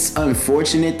tip, it's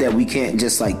unfortunate that we can't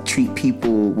just like treat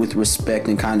people with respect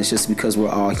and kindness just because we're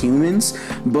all humans.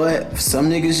 But some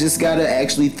niggas just gotta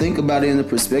actually think about it in the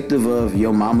perspective of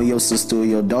your mama, your sister, or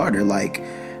your daughter. Like,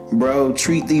 bro,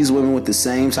 treat these women with the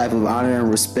same type of honor and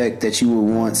respect that you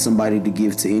would want somebody to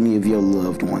give to any of your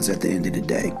loved ones at the end of the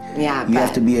day. You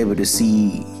have to be able to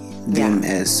see them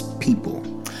as people.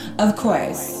 Of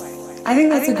course. I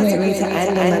think that's a great way to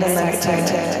end, and let's start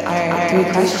to our 3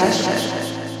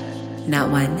 questions. Not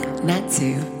 1, not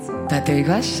 2, but 3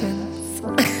 questions.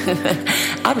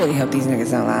 I really hope these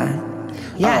niggas don't lie.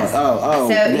 Yes. So,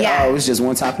 it's just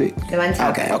one topic? The one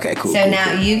topic. Okay, cool. So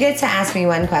now you get to ask me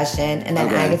one question, and then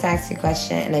I get to ask you a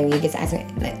question, and then you get to ask me.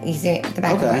 You see the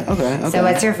back of it. Okay. So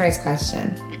what's your first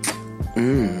question?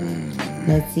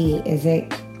 Let's see. Is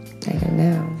it? I don't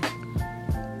know.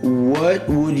 What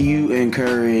would you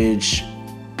encourage?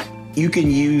 You can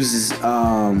use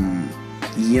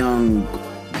young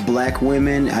black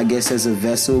women, I guess, as a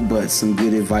vessel, but some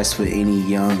good advice for any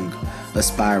young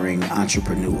aspiring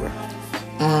entrepreneur.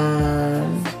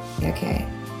 Okay.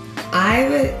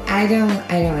 I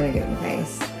don't want to give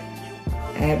advice.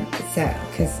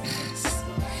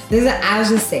 I'll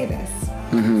just say this.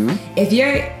 If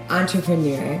you're an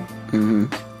entrepreneur,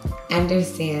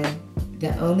 understand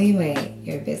the only way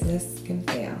your business can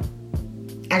fail.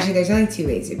 Actually, there's only 2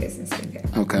 ways your business can fail.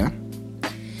 Okay.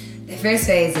 The first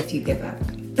way is if you give up.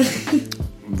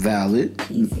 Valid.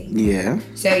 Easy. Yeah.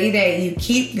 So either you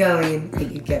keep going or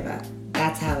you give up.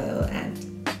 That's how it will end.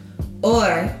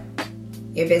 Or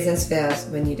your business fails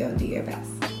when you don't do your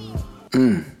best.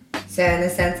 So in the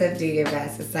sense of do your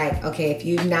best, it's like, okay, if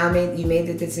you've now made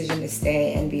the decision to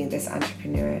stay and be this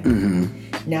entrepreneur,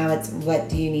 now it's what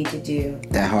do you need to do?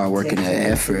 That hard work and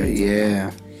that effort,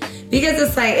 Because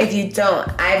it's like, if you don't,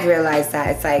 I've realized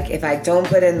that it's like, if I don't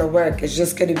put in the work, it's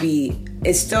still going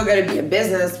to be a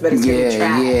business, but it's going to be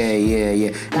trash.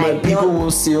 Like, but people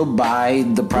will still buy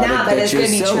the product but it's going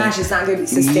to be trash. It's not going to be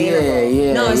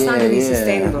sustainable. No, it's not going to be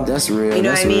sustainable. That's real. You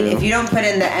know what I mean? If you don't put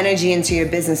in the energy into your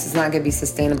business, it's not going to be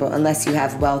sustainable unless you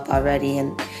have wealth already.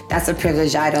 And that's a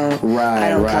privilege I don't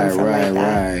come from like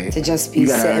that. To just be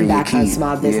sitting back on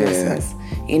small businesses.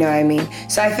 You know what I mean?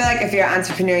 So I feel like if you're an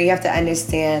entrepreneur, you have to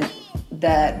understand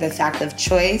the fact of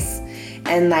choice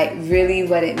and like really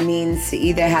what it means to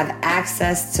either have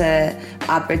access to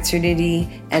opportunity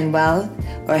and wealth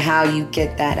or how you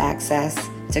get that access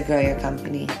to grow your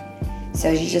company. So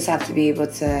you just have to be able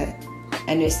to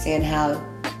understand how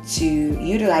to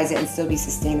utilize it and still be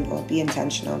sustainable, be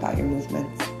intentional about your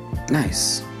movements.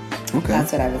 Nice. Okay.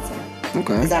 That's what I would say.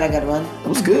 Okay. Is that a good one? That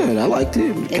was good. I liked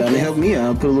it. Kind of helped me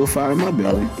out. Put a little fire in my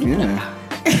belly. Yeah.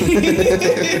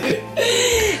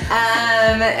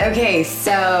 Okay,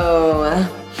 so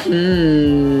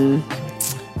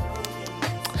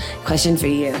question for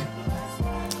you.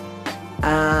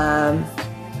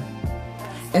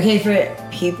 Okay, for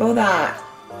people that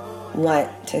want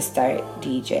to start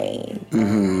DJing.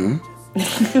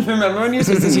 Remember when you were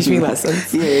supposed to teach me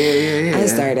lessons? Yeah. I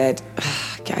started.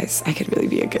 Guys, I could really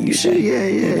be a good DJ. Should,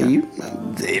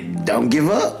 You don't give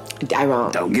up. I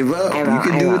won't. Don't give up.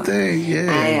 You can do a thing.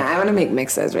 Yeah. I want to make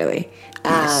mixes, really.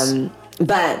 Yes.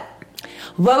 But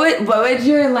what would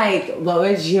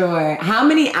your how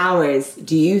many hours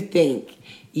do you think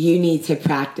you need to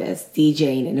practice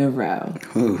DJing in a row?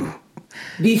 Ooh.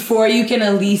 before you can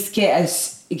at least get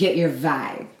your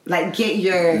vibe. Like, get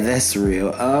your... That's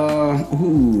real.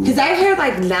 Because I've heard,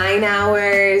 like, 9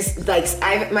 hours. Like,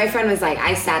 my friend was like,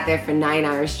 I sat there for 9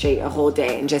 hours straight a whole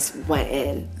day and just went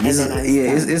in. I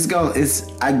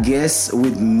guess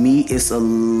with me, it's a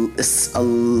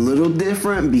little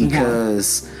different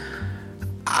because...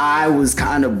 I was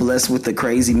kind of blessed with the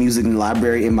crazy music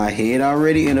library in my head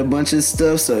already and a bunch of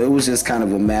stuff, so it was just kind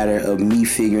of a matter of me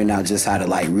figuring out just how to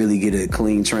like really get a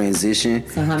clean transition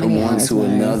from one to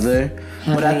another.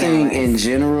 But I think in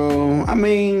general, I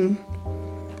mean,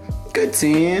 good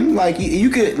 10. Like you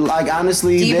could like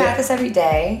honestly. Do you practice every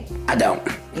day? I don't.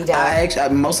 You don't? I actually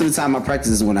most of the time I practice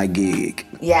is when I gig.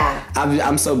 Yeah.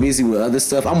 I'm so busy with other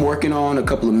stuff. I'm working on a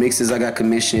couple of mixes. I got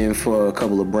commissioned for a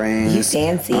couple of brands. You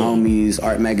fancy. Homies,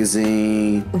 Art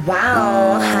Magazine.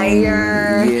 Wow.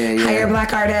 Hire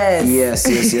black artists. Yes.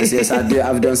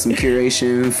 I've done some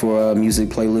curation for a music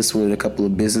playlist with a couple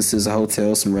of businesses, a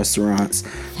hotel, some restaurants.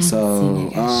 That's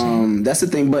the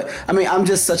thing. But I mean, I'm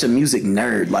just such a music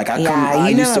nerd. Like I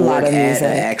used to work at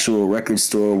an actual record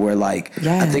store where like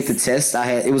I think the test I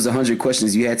had, it was 100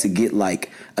 questions. You had to get like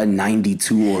a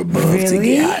 92 or above to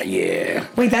get out. Yeah.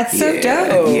 Wait, that's so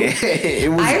dope. Yeah.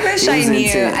 I wish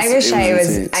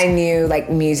I knew like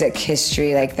music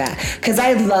history like that, because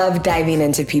I love diving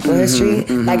into people history.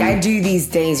 Like I do these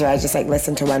days where I just like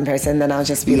listen to one person, then I'll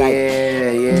just be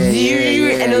and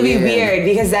it'll be weird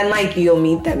because then like you'll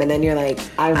meet them and then you're like,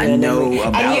 I know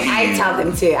about you. I tell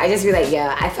them too. I just be like,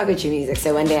 yeah, I fuck with your music,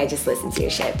 so one day I just listen to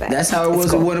your shit. But that's how it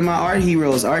was with one of my art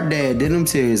heroes, Art Dad, Denim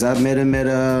Tears. I met him at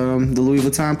the Louis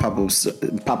Vuitton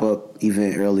pop-up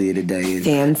event earlier today.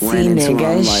 Fancy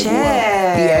nigga shit. He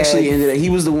actually ended up, he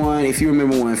was the one, if you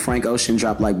remember when Frank Ocean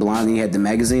dropped like Blonde, he had the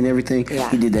magazine and everything. Yeah.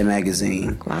 He did that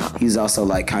magazine. Wow. He's also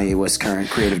like Kanye West's current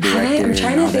creative director. I'm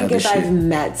trying to think if I've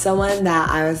met someone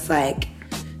that I was like,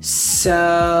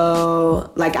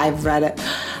 so, like I've read it.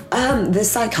 This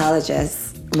psychologist.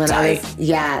 That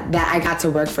I got to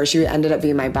work for. She ended up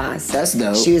being my boss. That's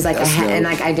dope. She was like and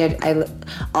like I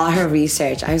all her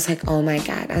research. I was like, oh my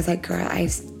God. I was like, girl, I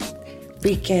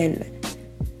freaking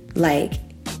like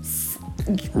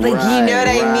you know what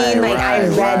I mean? Like I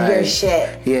read your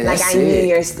shit. Yeah, like I knew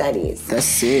your studies.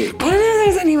 That's it. I don't know if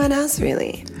there's anyone else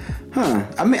really. Huh.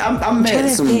 I mean, I met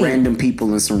some random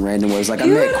people in some random ways. Like, I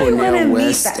met Cornel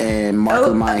West and Mark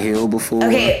Lamont Hill before.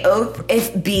 Okay,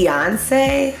 if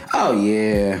Beyonce. Oh,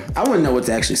 yeah. I wouldn't know what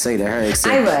to actually say to her.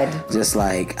 Except I would. Just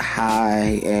like,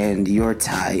 hi, and you're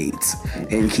tight,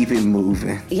 and keep it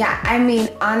moving. Yeah, I mean,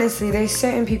 honestly, there's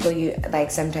certain people you, like,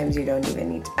 sometimes you don't even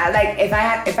need to. Like, if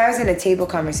I was in a table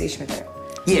conversation with her.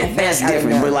 Yeah, that's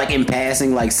different. But like in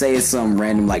passing, like say it's some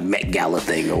random like Met Gala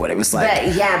thing or whatever. It's like,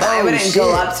 but I wouldn't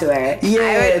go up to her.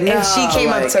 Yeah, if she came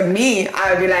up to me,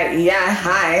 I would be like, yeah,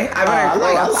 hi.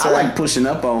 I like pushing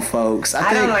up on folks.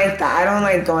 I don't like that. I don't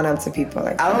like going up to people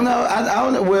like that. I don't know. I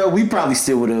don't know. Well, we probably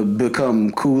still would have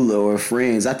become cooler or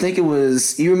friends. I think it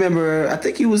was. You remember? I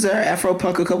think he was there Afro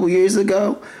Punk a couple years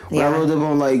ago. When I rolled up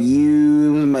on like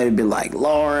you, it might have been like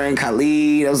Lauren,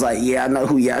 Khalid. I was like, yeah, I know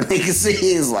who y'all niggas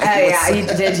is. Like,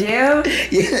 did you?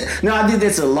 Yeah. No, I did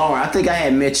that to Lauren. I think I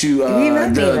had met you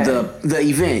the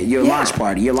event, your launch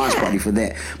party for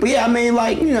that. But yeah, I mean,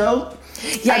 like, you know.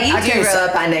 Yeah, you do roll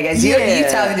up on niggas. You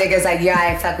tell the niggas like, yeah,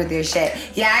 I fuck with your shit.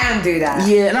 Yeah, I don't do that.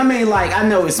 Yeah, and I mean, like, I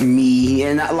know it's me,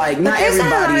 and like, not everybody. There's a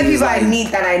lot of people I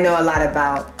meet that I know a lot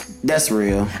about. That's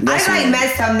real. I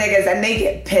met some niggas and they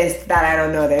get pissed that I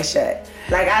don't know their shit.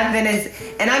 Like I've been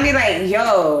and I'd be like,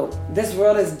 yo, this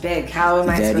world is big. How am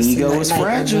I supposed to? That ego is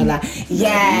fragile.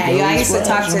 Yeah, I used to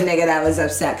talk to a nigga that was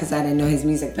upset because I didn't know his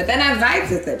music. But then I vibed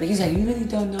with it. But he's like, you really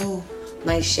don't know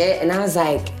my shit? And I was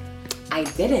like, I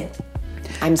didn't.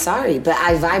 I'm sorry, but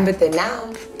I vibe with it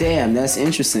now. Damn, that's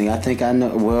interesting. I think I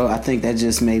know. Well, I think that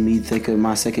just made me think of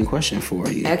my second question for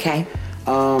you. Okay.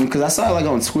 Because I saw it like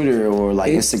on Twitter or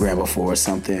like Instagram before or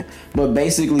something. But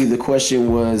basically the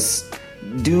question was,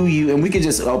 do you, and we could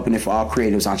just open it for all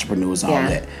creatives, entrepreneurs, all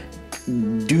that.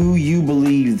 Do you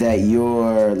believe that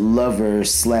your lover /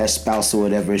 spouse or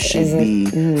whatever should be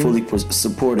fully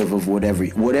supportive of whatever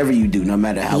you do, no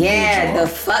matter how good you are? The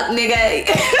fuck, nigga.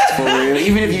 For real,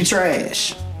 even if you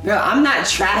trash. Girl, I'm not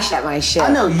trash at my shit.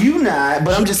 I know you not,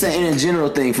 but I'm just saying in a general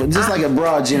thing, for just like a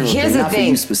broad general thing, not for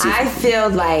you specifically. I feel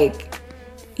like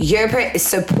your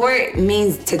support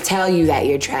means to tell you that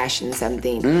you're trashing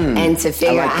something and to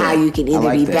figure out how you can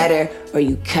either be better or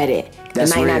you cut it. It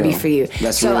might not be for you.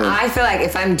 So I feel like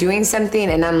if I'm doing something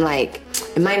and I'm like,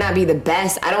 it might not be the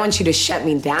best. I don't want you to shut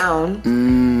me down.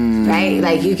 Right?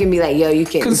 Like, you can be like, yo, you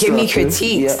can give me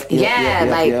critiques.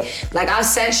 Like, I'll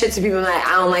send shit to people and like,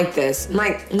 I don't like this. I'm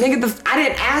like, nigga, I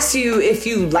didn't ask you if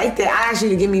you liked it. I asked you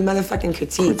to give me motherfucking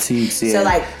critiques. Yeah. So,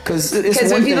 like, because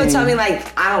when people tell me,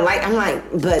 like, I don't like, I'm like,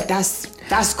 but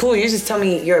that's cool. You just tell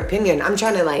me your opinion. I'm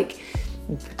trying to, like,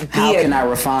 how can I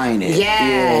refine it?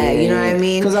 Yeah, you know what I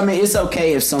mean? Because, I mean, it's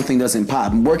okay if something doesn't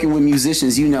pop. Working with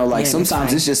musicians, you know, like,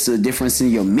 sometimes it's just a difference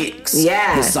in your mix.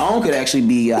 Yeah. The song could actually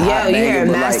be a hot you hear a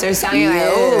master like, sound, you're like,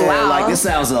 oh, wow. Like, this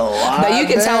sounds a lot But you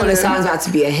can tell when the song's about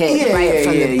to be a hit,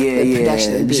 from the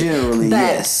production and beat. Generally, but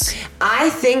yes. I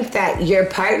think that your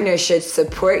partner should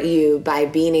support you by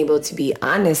being able to be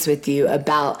honest with you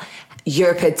about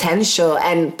your potential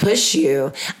and push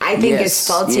you. I think it's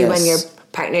faulty when your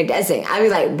partner doesn't. I'd be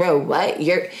like, bro, what?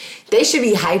 They should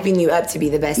be hyping you up to be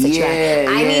the best that you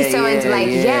are. I need someone to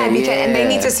and they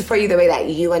need to support you the way that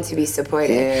you want to be supported.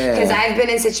 Because I've been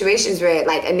in situations where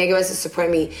like a nigga wants to support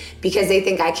me because they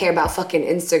think I care about fucking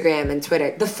Instagram and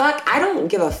Twitter. The fuck? I don't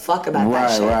give a fuck about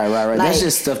that shit. Right. Like, that's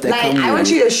just stuff that comes I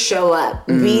want you to show up,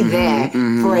 be there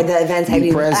for the events I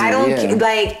do. Present, I don't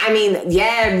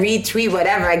retweet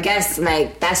whatever. I guess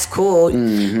like that's cool.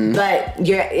 But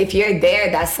if you're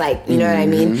there, that's like, you know what I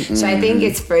mean? So I think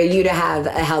it's for you to have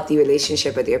a healthy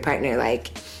relationship with your partner.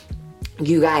 Like,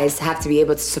 you guys have to be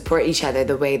able to support each other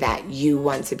the way that you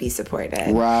want to be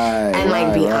supported. Right. And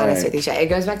like be honest with each other. It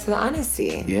goes back to the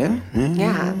honesty. Yeah.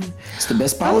 It's the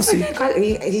best policy.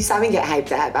 You saw me get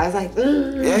hyped up. I was like,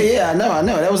 Yeah, I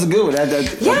know. That was a good one.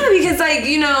 Yeah, because like,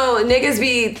 you know, niggas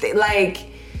be like,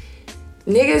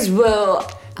 niggas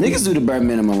do the bare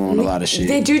minimum on a lot of shit.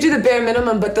 They do the bare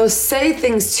minimum, but they'll say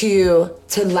things to you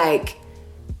to like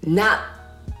not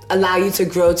allow you to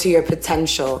grow to your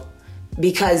potential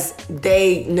because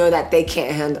they know that they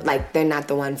can't handle, like, they're not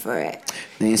the one for it.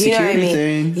 The insecurity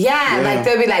thing. Yeah, like,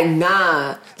 they'll be like,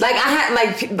 nah. Like, I had,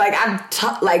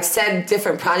 I've said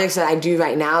different projects that I do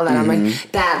right now that I'm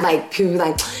like, that, like, people be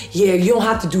like, yeah, you don't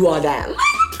have to do all that.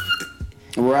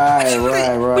 Right.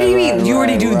 What do you mean? You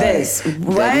already do this.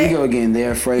 What? That ego again,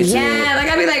 they're afraid to. Yeah, like,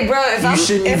 I'd be like, bro, you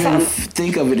shouldn't even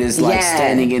think of it as like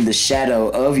standing in the shadow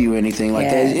of you or anything like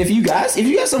that. If you got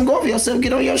something going for yourself,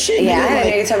 get on your shit. Yeah, I had a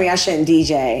nigga tell me I shouldn't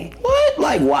DJ. What?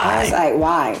 Like, why? I was like,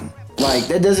 why? Like,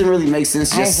 that doesn't really make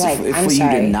sense just for you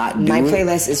to not do it. My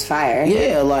playlist is fire.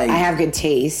 Yeah, like, I have good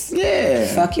taste. Yeah.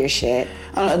 Fuck your shit.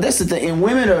 That's the thing, and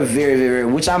women are very, very,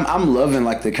 which I'm loving,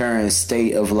 like, the current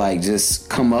state of, like, just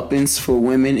comeuppance for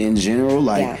women in general.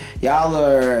 Like, y'all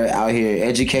are out here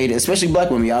educated, especially black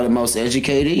women. Y'all the most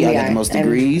educated. Y'all got the most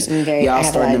degrees. Y'all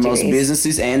starting the most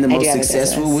businesses and the most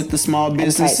successful with the small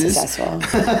businesses. I'm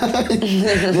quite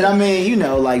successful. Then, I mean, you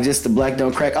know, like, just the black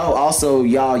don't crack. Oh, also,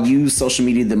 y'all use social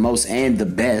media the most and the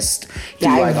best.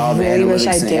 I really wish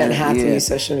I didn't have to use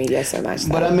social media so much.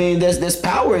 But, I mean, there's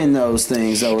power in those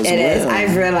things, though, as well. It is.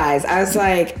 I've realized. I was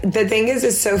like, the thing is,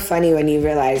 it's so funny when you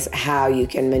realize how you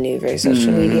can maneuver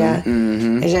social media.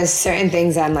 It's just certain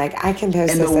things I'm like, I can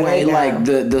post and this. And the way, like,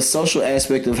 the social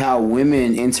aspect of how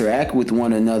women interact with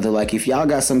one another. Like, if y'all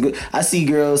got some good... I see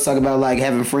girls talk about, like,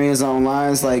 having friends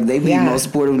online. It's like, they be more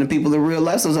supportive than people in real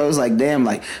life. So I was like, damn,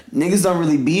 like, niggas don't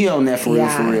really be on that for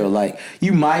real. Like,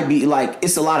 you might be, like,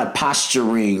 it's a lot of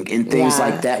posturing and things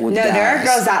like that with guys. No, there are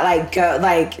girls that,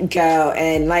 go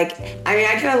and, like, I mean,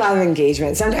 I get a lot of engagement.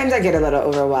 Sometimes I get a little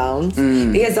overwhelmed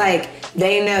because, like,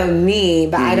 they know me,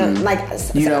 but I don't, like,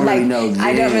 you don't really know them.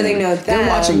 I don't really know them. They're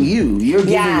watching you. You're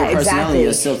giving your personality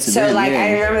yourself to them. So, like,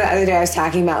 I remember the other day I was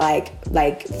talking about,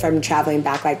 like from traveling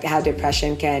back, like, how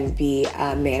depression can be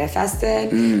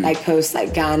manifested. Like, post,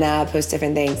 like, Ghana, post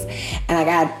different things. And, like,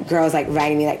 I had girls, like,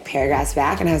 writing me, like, paragraphs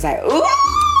back, and I was like, ooh!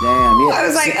 Damn, yeah. I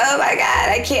was like, oh my God,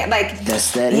 I can't, like...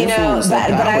 That's that you influence, know,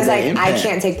 but I was like, impact. I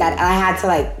can't take that. I had to,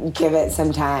 like, give it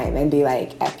some time and be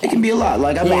like, okay. It can be a lot.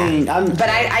 Like, I mean... But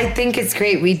I think it's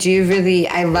great. We do really...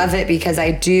 I love it because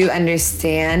I do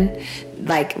understand,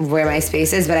 like, where my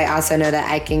space is, but I also know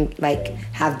that I can, like,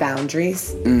 have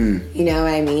boundaries. You know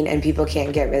what I mean? And people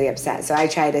can't get really upset. So I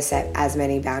try to set as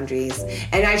many boundaries.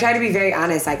 And I try to be very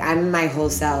honest. Like, I'm my whole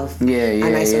self on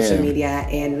my social media.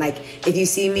 And, like, if you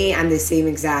see me, I'm the same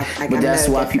exact. Like, but that's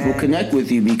why people connect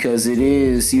with you, because it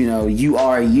is, you know, you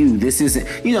are you. This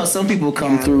isn't, you know, some people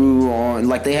come through on,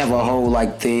 like, they have a whole,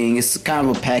 like, thing. It's kind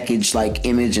of a package, like,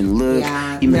 image and look.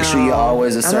 You make sure you're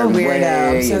always a certain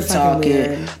way. You're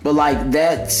talking. But, like,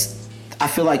 that's... I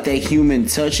feel like that human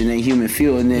touch and that human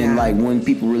feel, and then like when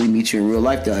people really meet you in real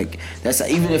life, they're like, that's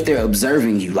even if they're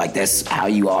observing you, like that's how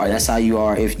you are. That's how you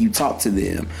are if you talk to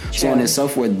them, so on and so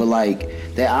forth. But like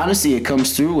that honesty, it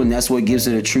comes through, and that's what gives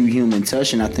it a true human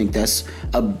touch. And I think that's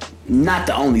not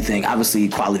the only thing. Obviously,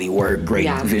 quality work, great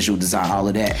visual design, all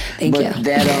of that. Thank you.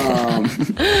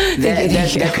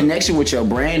 That connection with your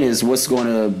brand is what's going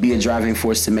to be a driving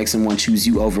force to make someone choose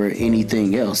you over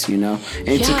anything else, you know,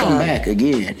 and to come back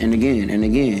again and again and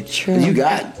again. True. You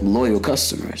got loyal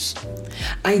customers.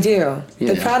 I do.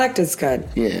 Yeah. The product is good.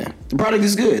 Yeah, the product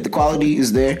is good. The quality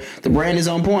is there. The brand is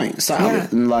on point.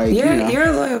 Solid. And like you're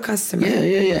a loyal customer.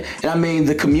 Yeah. And I mean,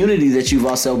 the community that you've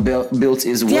also built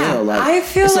as well. Yeah, like, I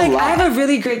feel like I have a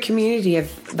really great community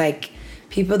of like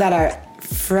people that are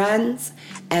friends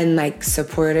and like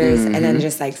supporters, and then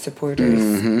just like supporters.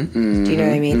 Do you know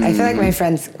what I mean? I feel like my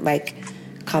friends like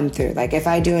come through. Like if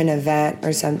I do an event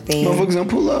or something, motherfuckers gonna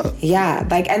pull up. Yeah,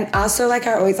 like and also like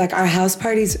our house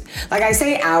parties. Like I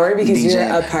say our because DJ. you're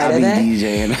a part of it.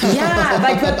 DJing. Yeah,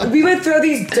 like but we would throw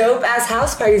these dope ass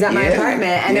house parties at my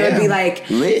apartment, and it would be like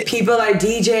lit. People are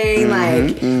DJing.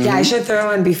 I should throw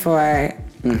one before I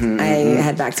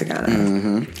head back to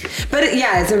Ghana. But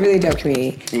it's a really dope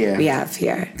community we have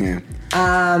here. Yeah.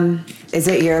 Is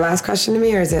it your last question to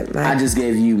me, or is it mine? I just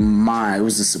gave you mine. It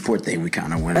was the support thing we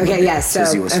kind of went over. Okay, yes. So,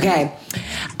 okay.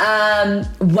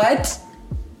 What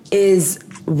is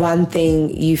one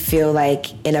thing you feel like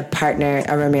in a partner,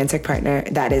 a romantic partner,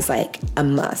 that is like a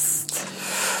must?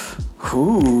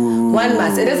 Ooh. One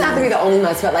must. It doesn't have to be the only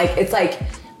must, but like it's like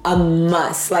a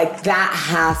must. Like that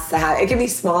has to have. It can be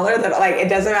smaller. Like it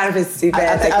doesn't matter if it's stupid.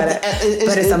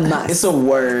 But it's a must. It's a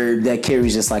word that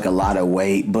carries just like a lot of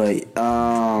weight. But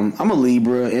I'm a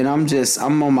Libra, and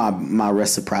I'm on my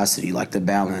reciprocity, like the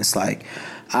balance. Like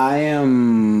I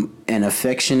am an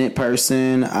affectionate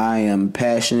person. I am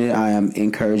passionate. I am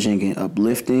encouraging and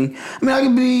uplifting. I mean, I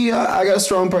can be. I got a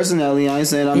strong personality. I ain't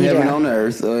saying I'm heaven on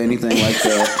earth or anything like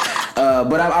that.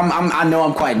 But I know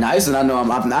I'm quite nice, and I know I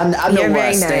know where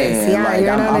I stand. Nice. Yeah, like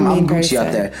you're not I'm a mean Gucci person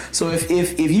out there. So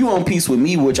if you on peace with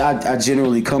me, which I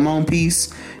generally come on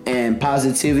peace and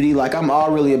positivity, like I'm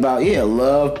all really about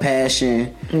love,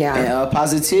 passion, and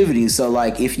positivity. So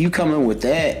like if you come in with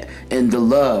that and the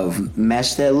love,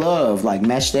 match that love, like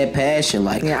match that passion,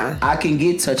 like I can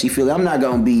get touchy feely. I'm not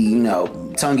gonna be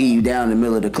tonguing you down in the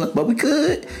middle of the club, but we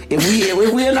could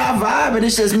if we in our vibe and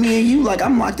it's just me and you. Like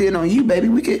I'm locked in on you, baby.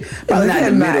 We could probably not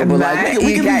in the middle, but like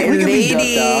we could be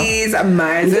ducked off.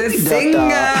 Mine's a single.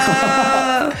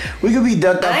 We could be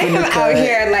ducked off. I am out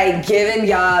here like giving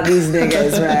y'all these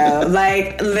niggas, bro.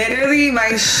 Like literally,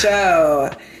 my show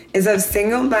is of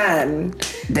single men.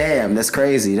 Damn, that's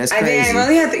crazy. That's crazy. I mean, I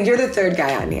really you're the third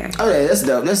guy on here. Okay, that's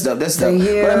dope. But I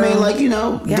mean, like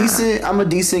decent. I'm a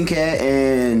decent cat,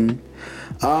 and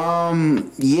I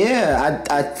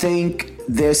think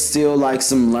there's still like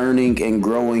some learning and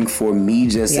growing for me,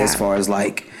 just as far as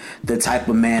like the type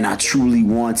of man I truly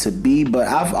want to be. But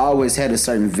I've always had a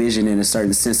certain vision and a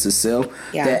certain sense of self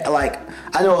that like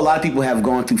I know a lot of people have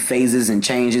gone through phases and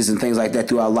changes and things like that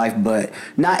throughout life, but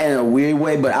not in a weird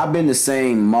way. But I've been the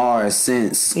same Mars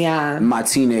since my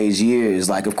teenage years.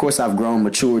 Like, of course, I've grown,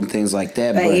 matured, and things like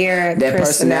that. But that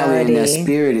personality and that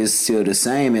spirit is still the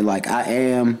same. And like I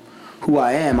am who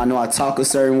I am. I know I talk a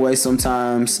certain way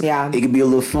sometimes. It can be a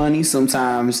little funny.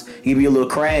 Sometimes it can be a little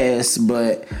crass,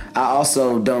 but I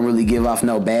also don't really give off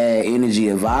no bad energy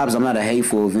or vibes. I'm not a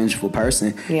hateful or vengeful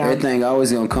person. Everything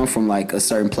always gonna come from like a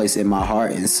certain place in my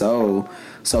heart and soul.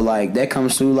 So like that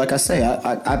comes through. Like I say,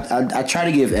 I try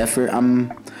to give effort.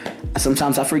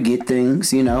 Sometimes I forget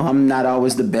things. I'm not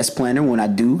always the best planner. When I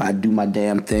do my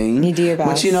damn thing. You do your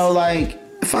best. But like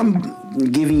if I'm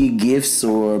giving you gifts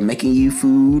or making you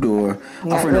food or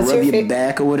offering to rub your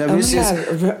back or whatever, it's just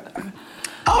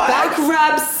back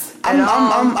rubs.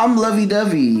 I'm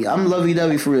lovey-dovey. I'm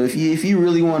lovey-dovey for real. If you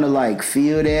really want to like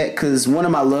feel that, because one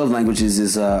of my love languages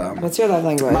is what's your love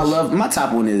language? My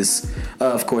top one is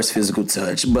of course physical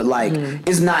touch, but like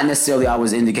it's not necessarily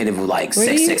always indicative of like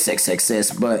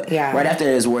sex. But right after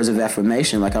that is words of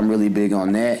affirmation. Like I'm really big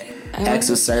on that. Acts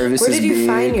of service. Where did you big.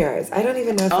 find yours? I don't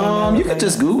even know if I know. You could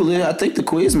just Google it. I think the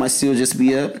quiz might still just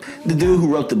be up. The dude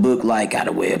who wrote the book like got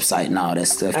a website and all that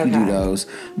stuff. You do those.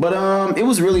 But it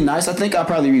was really nice. I think I'll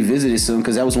probably revisit it soon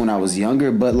because that was when I was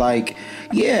younger. But like,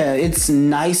 it's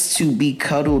nice to be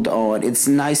cuddled on. It's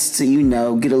nice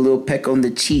to get a little peck on the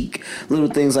cheek, little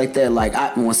things like that.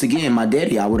 Like once again, my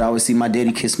daddy. I would always see my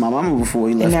daddy kiss my mama before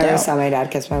he left out. I never saw my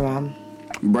dad kiss my mom.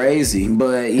 Brazy,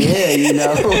 but yeah, you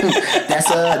know, that's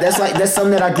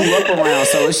something that I grew up around.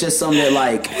 So it's just something that,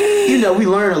 like, you know, we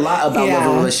learn a lot about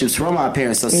love relationships from our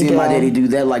parents. So seeing my daddy do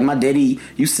that, like my daddy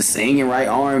used to sing and write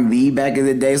R&B back in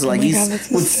the day. So like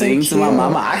would sing to my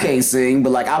mama. I can't sing,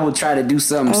 but like I would try to do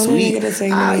something sweet.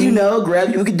 You know, grab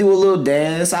you. We could do a little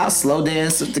dance. I'll slow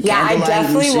dance with the candlelight. I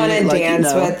definitely want to dance,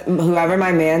 you know, with whoever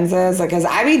my man's is, like, cause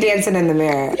I be dancing in the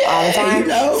mirror all the time. You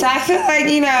know? So I feel like,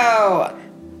 you know,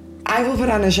 I will put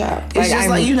on a show. It's just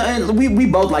like, you know, and we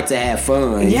both like to have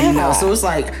fun. Yeah. You know? So it's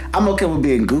like, I'm okay with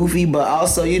being goofy, but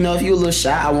also, you know, if you're a little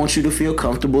shy, I want you to feel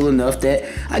comfortable enough that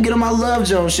I get on my Love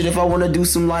Jones shit if I want to do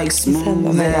some, like,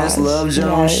 smooth ass Love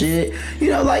Jones shit. You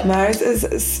know, like. Mars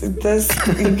is this,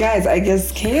 you guys, I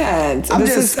just can't.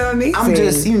 This is so amazing. I'm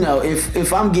just, you know,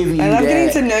 if I'm giving you I love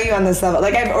getting to know you on this level.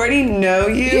 Like, I've already know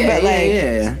you, but like,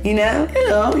 you know?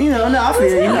 You know, no, I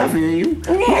feel you.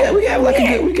 Yeah, we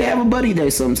can have a buddy day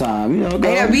sometime. You know, I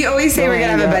know, we always say we're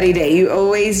gonna have a buddy day. You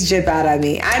always jip out at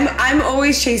me. I'm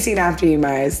always chasing after you,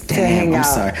 Mars, to hang out.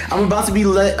 I'm sorry. I'm about to be a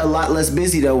lot less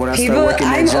busy though when I start working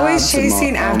that job. I'm always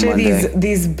chasing after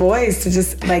these boys to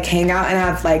just like hang out and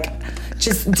have like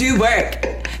just do work.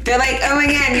 They're like, oh my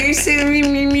God, you're so me.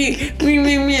 And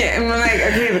we're like,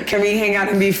 okay, but can we hang out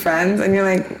and be friends? And you're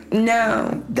like,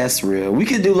 no. That's real. We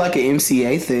could do like an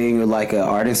MCA thing or like an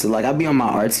artist. Like I'll be on my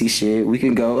artsy shit. We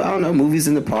can go, I don't know, movies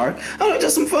in the park. I don't know,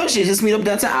 just some fun shit. Just meet up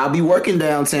downtown. I'll be working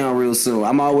downtown real soon.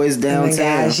 I'm always downtown.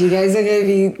 Oh my gosh, you guys are gonna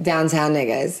be downtown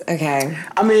niggas. Okay.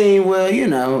 I mean, well, you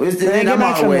know, I'm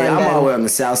all the way on the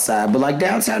south side, but like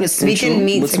downtown is central. We can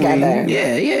meet together.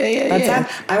 Yeah.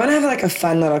 I want to have like a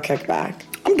fun little kickback.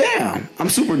 I'm down. I'm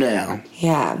super down.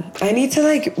 Yeah. I need to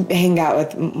like hang out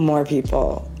with more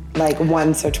people like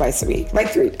once or twice a week. Like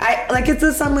 3. It's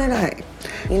a summer night.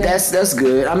 You know? That's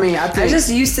good. I mean, I'm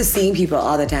just used to seeing people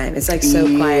all the time. It's like so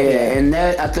quiet. Yeah, and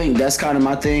I think that's kind of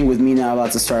my thing with me now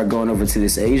about to start going over to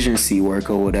this agency work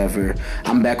or whatever.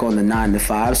 I'm back on the 9 to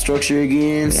 5 structure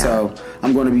again, so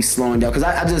I'm going to be slowing down because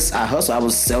I hustle. I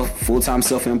was full-time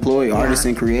self-employed artist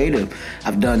and creative.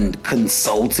 I've done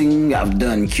consulting. I've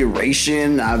done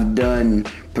curation. I've done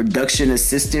production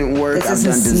assistant work. I've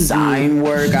done design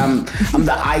work. I'm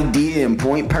the idea and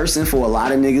point person for a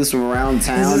lot of niggas from around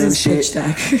town and shit.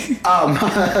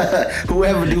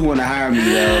 Whoever do want to hire me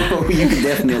though, you can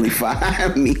definitely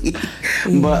find me.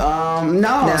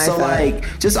 But so like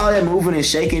just all that moving and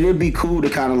shaking, it'd be cool to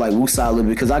kind of like woosah a little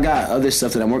bit because I got other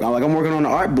stuff that I'm working on. Like I'm working on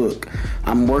an art book.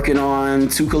 I'm working on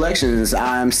 2 collections.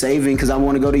 I'm saving because I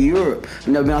want to go to Europe. I've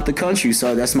never been out the country,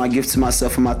 so that's my gift to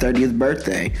myself for my 30th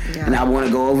birthday. Yeah. And I want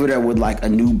to go over there with like a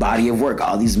new body of work,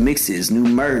 all these mixes, new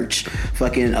merch,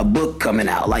 fucking a book coming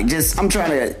out. Like just I'm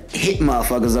trying to hit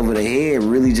motherfuckers over the head,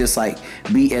 really just like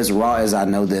be as raw as I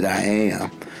know that I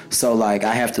am. So like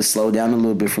I have to slow down a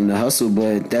little bit from the hustle,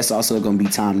 but that's also gonna be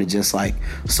time to just like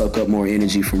soak up more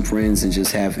energy from friends and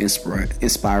just have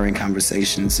inspiring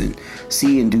conversations and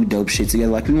see and do dope shit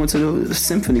together. Like we went to the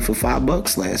symphony for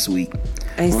 $5 last week.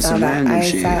 I saw that.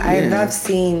 I love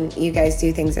seeing you guys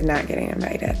do things and not getting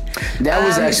invited. That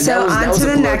was actually so that was on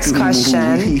to the next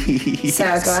question. Yes.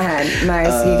 So go ahead,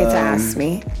 Mars. You get to ask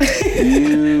me.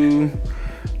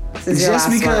 This is your just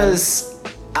last because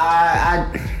one. I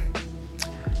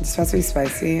It's supposed to be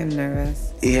spicy. I'm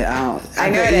nervous. Yeah,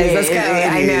 I know it is. Let's go.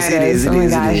 I know it is. Oh my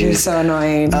gosh, you're so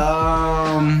annoying.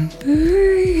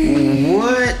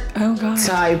 What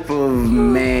type of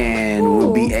man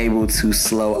would be able to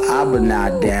slow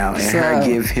Abena down and her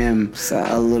give him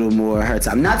a little more of her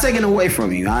time? Not taking away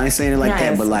from you. I ain't saying it like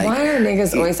that, but like, why do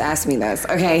niggas always ask me this?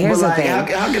 Okay, here's the thing.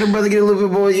 How can a brother get a little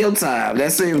bit more of your time?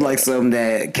 That seems like something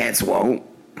that cats won't.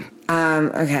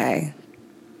 Okay.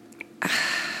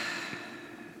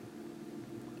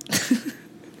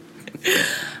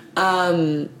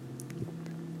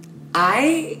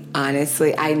 I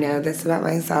honestly, I know this about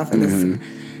myself, and this,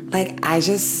 like,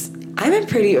 I'm a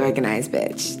pretty organized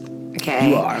bitch.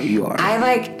 Okay, you are. I'm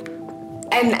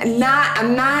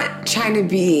not trying to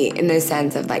be in the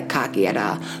sense of like cocky at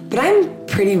all, but I'm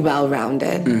pretty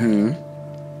well-rounded.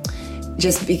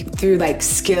 Just through like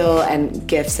skill and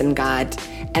gifts and God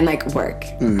and like work.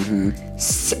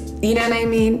 So, you know what I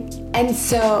mean? And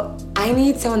so I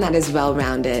need someone that is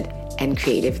well-rounded and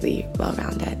creatively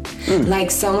well-rounded.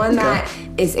 Like someone that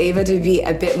is able to be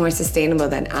a bit more sustainable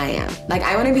than I am. Like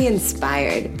I want to be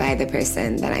inspired by the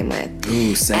person that I'm with.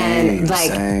 Ooh, same. And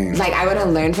like I want to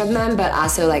learn from them, but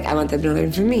also like I want them to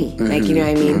learn from me. Like, you know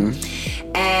what I mean?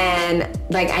 And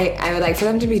like I would like for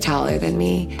them to be taller than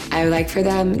me. I would like for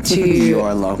them to You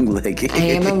are long-legged. I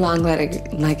am a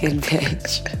long-legged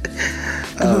bitch.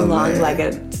 I'm a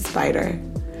long-legged spider.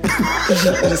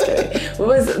 I'm just kidding. What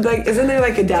was, like, isn't there,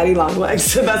 like, a daddy long legs?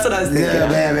 So that's what I was thinking.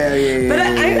 Yeah. But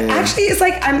actually, it's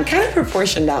like, I'm kind of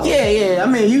proportioned out. Yeah. I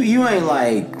mean, you ain't,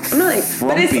 like, I'm not, like,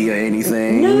 frumpy or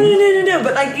anything. No.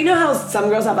 But, like, you know how some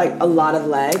girls have, like, a lot of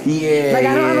legs? Yeah. Like,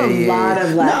 I don't have a lot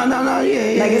of legs. No,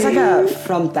 yeah. Like, it's like a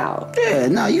frumped out. Yeah,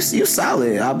 no, you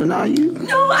solid, Abena. You.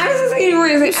 No, I was just thinking more.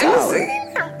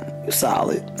 You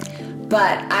solid.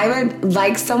 But I would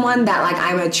like someone that, like,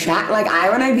 I'm attracted. Like, I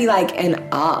want to be, like, in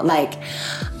awe. Like,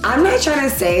 I'm not trying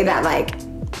to say that, like,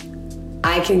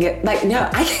 I can get, like, no,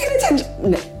 I can get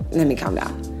attention. No, let me calm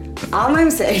down. All I'm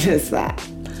saying is that,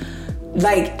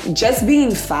 like, just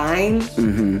being fine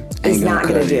is not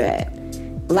going to do it.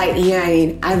 Like, you know what I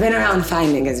mean? I've been around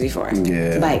fine niggas before.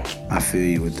 Yeah. Like, I feel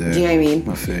you with that. You know what I mean?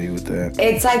 I feel you with that.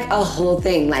 It's like a whole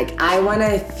thing. Like, I want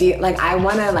to feel, like, I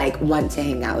want to, like, want to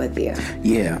hang out with you.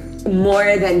 Yeah.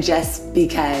 More than just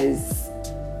because,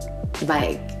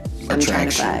 like, I'm trying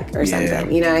to fuck or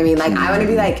something. You know what I mean? Like, I want to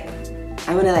be like,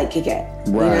 I want to, like, kick it.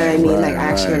 You know what I mean? Like, I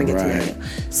actually want to get to know you.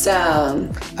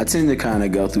 So I tend to kind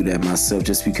of go through that myself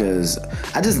just because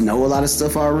I just know a lot of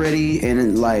stuff already.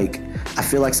 And, like, I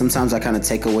feel like sometimes I kind of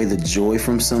take away the joy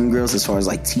from some girls as far as,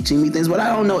 like, teaching me things. But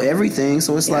I don't know everything.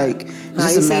 So it's like...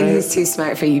 Well, you're saying he's too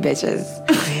smart for you bitches.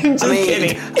 I'm just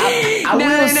kidding. I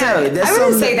will say... I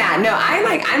wouldn't say that. No, I'm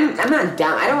not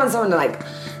down. I don't want someone to, like,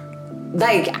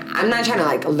 I'm not trying to,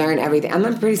 like, learn everything. I'm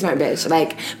a pretty smart bitch.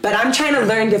 Like, but I'm trying to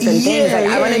learn different things. Like,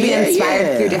 I want to be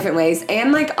inspired through different ways.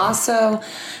 And, like, also,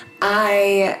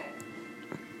 I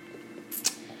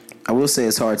will say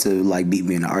it's hard to, like, beat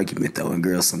me in an argument, though, and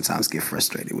girls sometimes get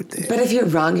frustrated with that. But if you're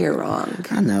wrong, you're wrong.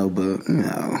 I know, but, you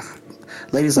know,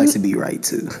 ladies like to be right,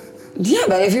 too. Yeah,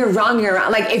 but if you're wrong, you're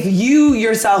wrong. Like, if you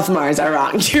yourself, Mars, are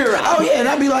wrong, you're wrong. Oh, yeah, and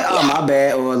I'd be like, oh, my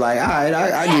bad. Or, like, all right,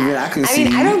 I give it, I can see.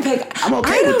 I don't pick... I'm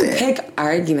okay with that. I don't pick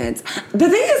arguments. The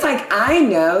thing is, like, I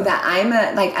know that I'm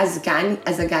as a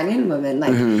Ghanaian woman,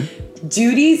 like,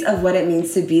 duties of what it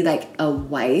means to be, like, a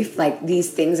wife, like, these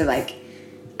things are, like,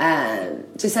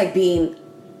 just, like, being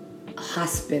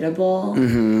hospitable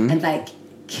and, like,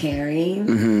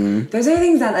 caring. Those are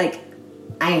things that, like,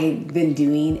 I've been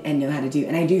doing and know how to do.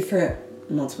 And I do for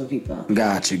multiple people.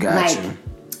 Got you.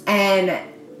 And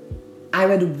I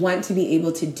would want to be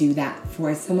able to do that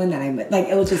for someone that I'm with. Like,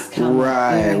 it will just come.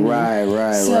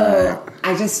 Right. So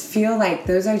I just feel like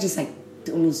those are just, like,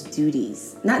 almost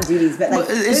duties. Not duties, but, like,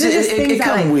 those are just things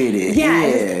that, like... with it.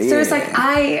 Yeah. So it's like,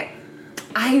 I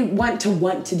want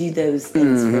to do those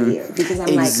things for you. Because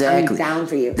I'm, like, I'm down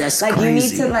for you. That's like, crazy.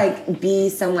 You need to, like, be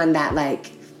someone that,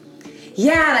 like...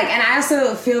 Yeah, like, and I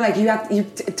also feel like you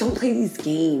don't play these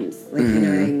games. Like, you know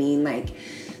what I mean? Like,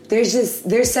 there's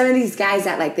some of these guys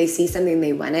that, like, they see something,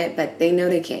 they want it, but they know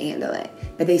they can't handle it.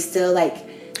 But they still, like,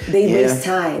 they waste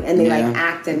time and they, like,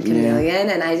 act in chameleon.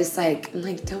 And I just, like, I'm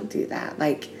like, don't do that.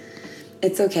 Like,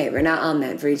 it's okay. We're not all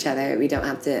meant for each other. We don't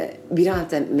have to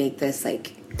make this,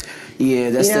 like... Yeah,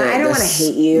 that's I don't want to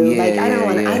hate you. Yeah, like, I don't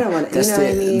want to, that's you know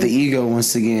what I mean? The ego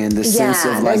once again, the sense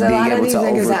of, like, being able to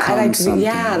overcome something.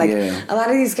 A lot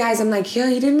of these guys, I'm like, yo,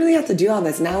 you didn't really have to do all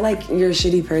this. Now, like, you're a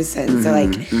shitty person. So,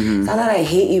 like, it's not that I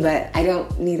hate you, but I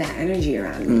don't need that energy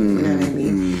around me. You know what I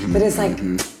mean? But it's like,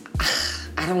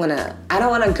 I don't want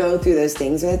to go through those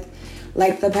things with,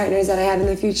 like, the partners that I have in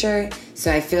the future.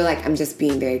 So I feel like I'm just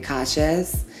being very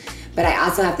cautious. But I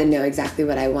also have to know exactly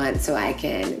what I want so I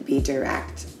can be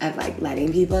direct of, like,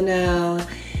 letting people know.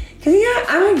 Because,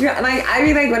 I'm a girl. Like, I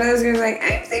be, like, one of those girls, like,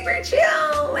 I'm super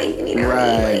chill. Like, you know what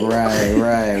I mean?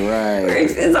 Right.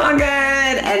 It's all good.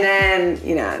 And then,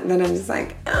 then I'm just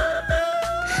like,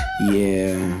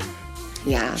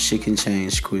 Yeah. Shit can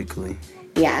change quickly.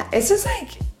 Yeah. It's just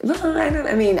like, well, I'm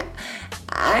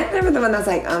never the one that's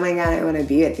like, oh, my God, I want to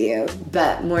be with you.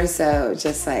 But more so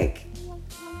just, like,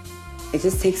 it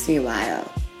just takes me a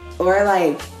while. Or,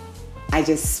 like, I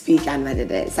just speak on what it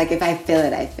is. Like, if I feel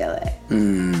it, I feel it. You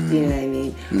know what I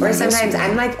mean? Or sometimes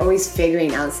I'm, like, always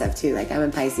figuring out stuff, too. Like, I'm a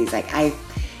Pisces. Like,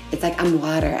 it's like I'm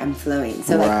water. I'm flowing.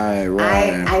 So, like,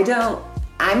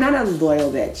 I'm not a loyal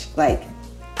bitch. Like,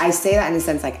 I say that in the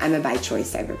sense, like, I'm a by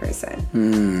choice type of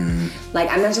person. Like,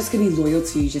 I'm not just going to be loyal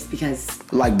to you just because.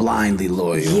 Like, blindly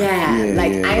loyal. Yeah.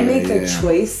 I make the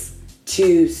choice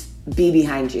to be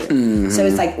behind you. So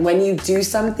it's like, when you do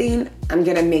something, I'm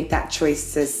gonna make that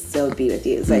choice to still be with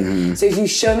you. It's like, so if you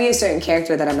show me a certain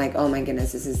character that I'm like, oh my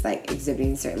goodness, this is, like,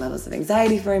 exhibiting certain levels of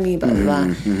anxiety for me, blah blah blah,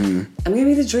 I'm gonna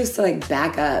make the choice to, like,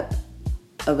 back up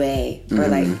away, or,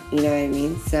 like, you know what I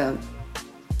mean? So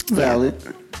valid.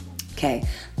 Okay,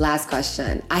 last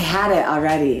question. I had it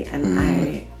already,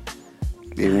 and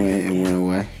it went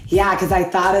away. Yeah, because I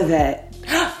thought of it.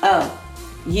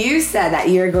 you said that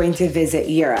you're going to visit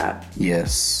Europe.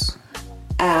 Yes.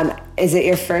 Is it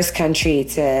your first country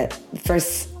outside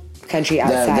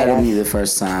That'll be the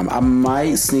first time. I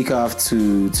might sneak off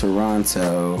to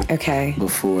Toronto. Okay.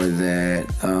 Before that,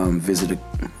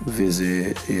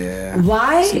 visit. Yeah.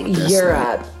 Why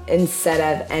Europe instead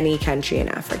of any country in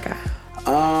Africa?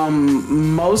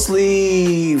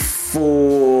 Mostly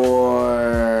for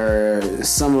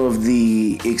some of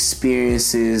the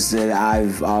experiences that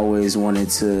I've always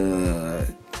wanted to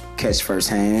catch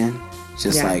firsthand.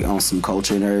 Just like on some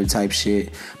culture nerd type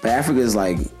shit. But Africa is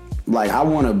like I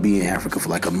want to be in Africa for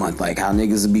like a month. Like how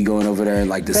niggas would be going over there in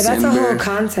like December. But that's a whole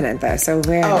continent though. So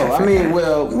where? Oh, I mean,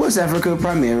 well, West Africa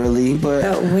primarily,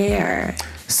 but where?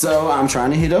 So I'm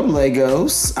trying to hit up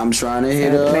Lagos. I'm trying to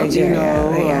hit up,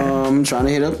 Nigeria, I'm trying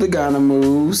to hit up the Ghana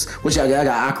moves. Which I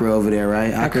got Accra over there,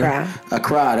 right? Accra.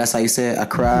 That's how you say it.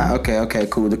 Accra. Okay,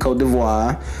 cool. The Côte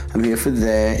d'Ivoire. I'm here for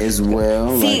that as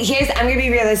well. See, I'm gonna be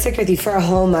realistic with you. For a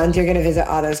whole month, you're gonna visit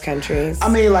all those countries. I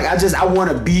mean, like I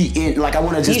want to be in. Like I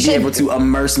want to just be able to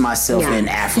immerse myself in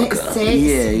Africa.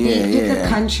 Pick a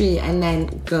country and then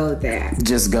go there.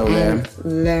 Just go there.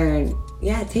 Learn.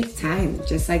 Yeah, take time.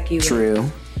 Just like you. True.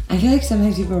 I feel like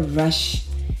sometimes people rush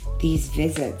these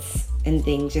visits and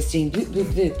things, just doing boop, boop,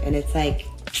 boop. And it's like,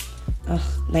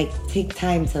 take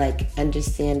time to like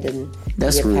understand and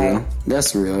That's real.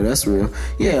 That's real.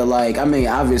 Yeah, like, I mean,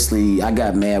 obviously, I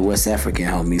got mad West African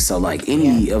homies, so like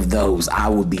any of those I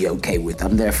would be okay with.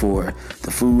 I'm there for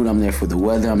the food, I'm there for the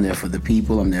weather, I'm there for the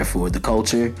people, I'm there for the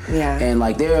culture. Yeah. And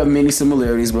like, there are many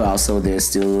similarities, but also there's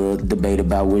still a debate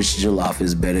about which jollof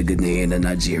is better, Ghanaian or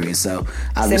Nigerian. So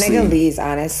obviously, Senegalese,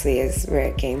 honestly, is where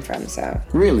it came from. So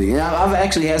really, and I've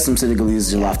actually had some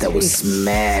Senegalese jollof that was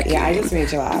smacking. Yeah, I just made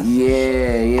jollof.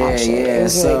 Yeah. It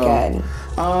was really good.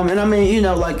 And I mean, you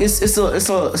know, like it's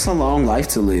a long life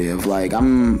to live. Like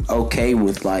I'm okay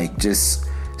with like just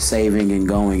saving and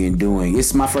going and doing.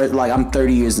 It's my first. Like I'm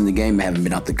 30 years in the game. I haven't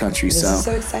been out the country. This is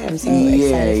so exciting. I'm so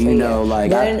excited. For you know, like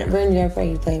where in Europe are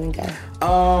you planning to go?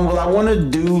 Well, I want to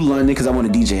do London because I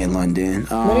want to DJ in London.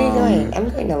 When are you going? I'm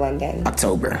going to London.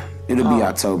 October. It'll be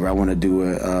October. I want to do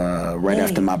it right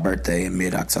after my birthday in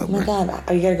mid-October. Oh my God.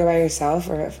 Are you going to go by yourself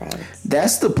or with friends?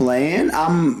 That's the plan.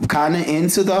 I'm kind of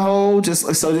into the whole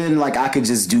just so then like I could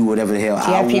just do whatever the hell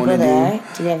I want to do.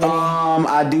 Do you have any?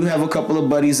 I do have a couple of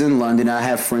buddies in London. I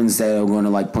have friends that are going to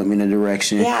like point me in a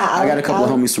direction. Yeah, I got a couple of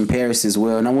homies from Paris as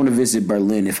well, and I want to visit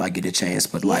Berlin if I get a chance.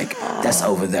 But like that's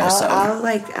over there. I'll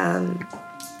like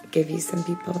give you some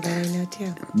people that I know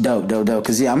too. Dope.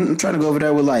 Because I'm trying to go over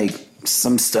there with like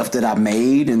some stuff that I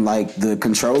made and like the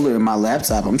controller in my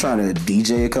laptop. I'm trying to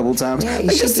DJ a couple times. Yeah,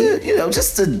 like just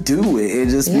to do it and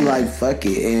just be like fuck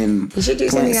it and you should do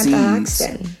something at the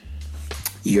Hoxton.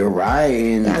 You're right.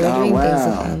 And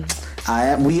wow.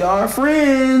 We are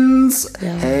friends.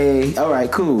 Yeah. Hey, all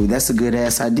right, cool. That's a good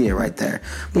ass idea right there.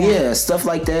 But yeah, stuff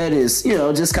like that is,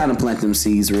 just kind of plant them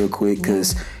seeds real quick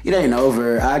because it ain't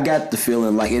over. I got the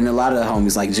feeling like, and a lot of the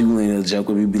homies, like Julian will joke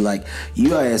with me, be like,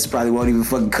 your ass probably won't even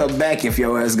fucking come back if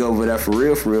your ass go over there for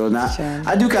real. Now,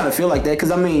 I do kind of feel like that because,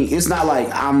 I mean, it's not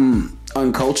like I'm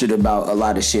uncultured about a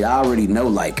lot of shit. I already know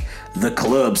like the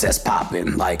clubs that's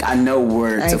popping. Like I know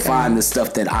where to find the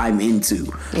stuff that I'm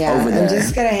into over there. I'm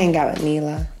just gonna hang out with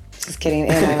Neela. Just kidding.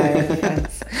 And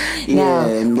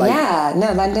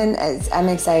London I'm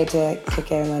excited to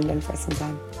kick it in London for some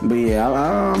time. But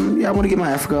I want to get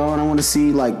my Africa on. I want to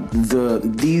see like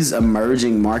these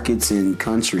emerging markets and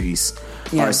countries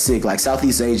are sick. Like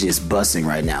Southeast Asia is busting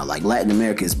right now. Like Latin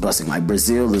America is busting. Like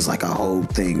Brazil is like a whole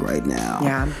thing right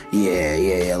now.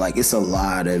 Yeah. Like it's a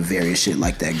lot of various shit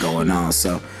like that going on.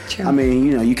 So I mean,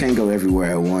 you can't go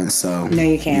everywhere at once. So no,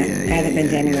 you can't. I haven't been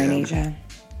to anywhere in Asia.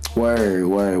 Word.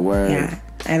 Yeah,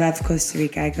 I love Costa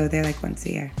Rica. I go there like once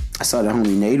a year. I saw that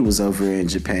homie Nate was over in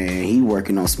Japan. He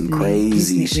working on some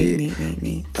crazy shit.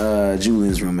 Nate.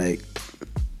 Julian's roommate.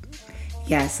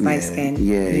 Yes, light skin.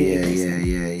 Yeah.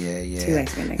 Two light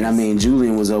skin. And I mean,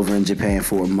 Julian was over in Japan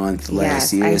for a month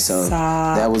last year, so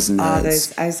that was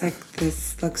nuts. I was like,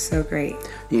 this looks so great.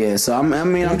 Yeah, so I'm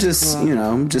just cool.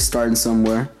 I'm just starting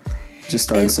somewhere.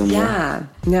 Yeah.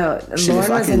 No, Lauren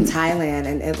was in Thailand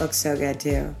and it looks so good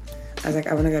too. I was like,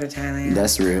 I want to go to Thailand.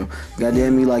 That's real.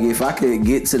 Goddamn me, like if I could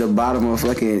get to the bottom of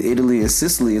fucking Italy and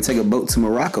Sicily and take a boat to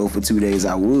Morocco for 2 days,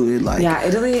 I would. Like,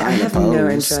 Italy, I have no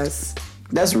interest.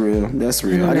 That's real. I got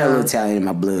a little Italian in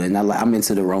my blood, and I'm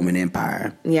into the Roman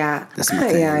Empire. Yeah, that's my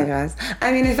thing. Yeah, I guess.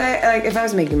 I mean, if I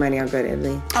was making money, I'll go to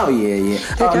Italy. Oh yeah.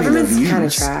 The government's kind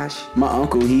of trash. My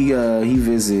uncle, he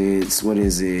visits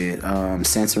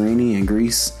Santorini in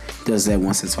Greece. Does that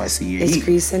once or twice a year. Is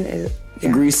Greece in?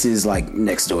 Greece is like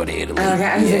next door to Italy.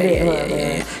 Okay,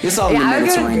 yeah. It's all in the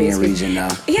Mediterranean region now.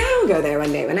 Yeah, I will go there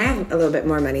one day when I have a little bit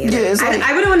more money. I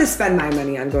wouldn't want to spend my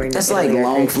money on going to Italy. That's like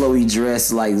long, flowy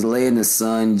dress, like lay in the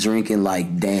sun, drinking,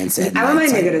 like dance at night. I want my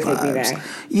nigga to take me there.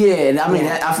 Yeah, I mean,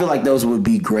 I feel like those would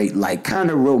be great, like kind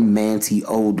of romantic,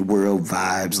 old world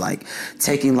vibes, like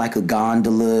taking like a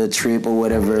gondola trip or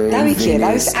whatever. That'd be cute.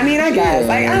 I guess.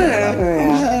 Like, I don't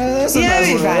know. That's a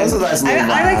nice vibe.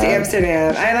 I liked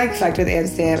Amsterdam. I like fucked with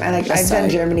Amsterdam. I've done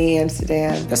Germany,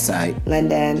 Amsterdam. That's tight.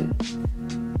 London.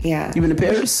 Yeah. You been to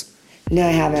Paris? No,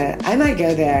 I haven't. I might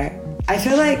go there. I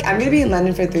feel like I'm gonna be in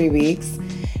London for 3 weeks.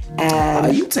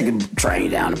 And you take a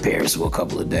train down to Paris for a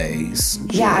couple of days.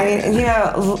 Yeah, I mean,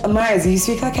 Mars, you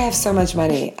speak like I have so much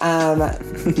money.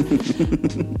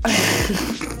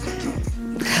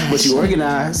 But you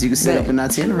organize. You can set up an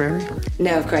itinerary.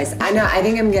 No, of course. I know. I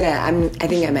think I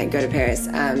might go to Paris.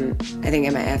 I think I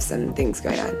might have some things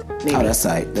going on. Maybe. Oh, that's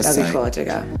tight. That'd be cool to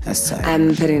go. That's tight.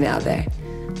 I'm putting it out there.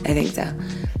 I think so.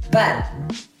 But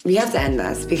we have to end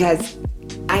this because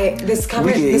this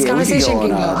conversation can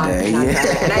go on and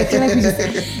I feel like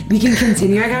we can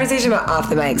continue our conversation but off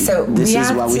the mic. So this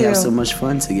is why we have so much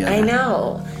fun together. I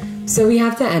know. So we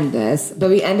have to end this, but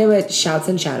we end it with shouts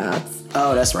and shout outs.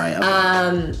 Oh, that's right.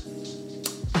 Okay.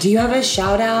 Do you have a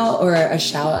shout out or a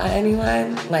shout at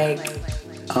anyone?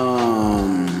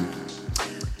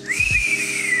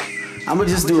 I'm gonna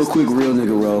just do a quick real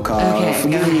nigga roll call. Okay,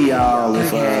 forgive me, y'all,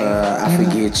 if I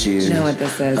forget you. I don't know what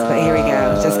this is, but here we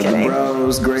go. Just kidding. The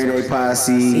Bros, Grade A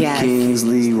Posse, yes.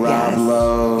 Kingsley, Rob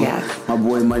Lowe, yes. my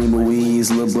boy Money Louise,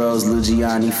 Lil Bros, Lil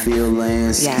Gianni, Phil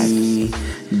Lansky, yes.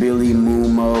 Billy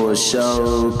Mumo,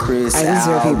 Show, Chris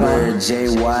Albert, Jay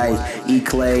White, E.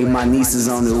 Clay. My niece is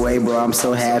on the way, bro. I'm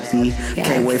so happy. Yes.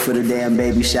 Can't wait for the damn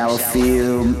baby shower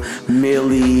film.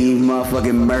 Millie,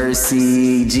 motherfucking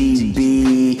Mercy,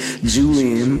 GB,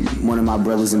 Julian, one of my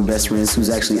brothers and best friends who's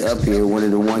actually up here. One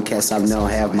of the one cats I've known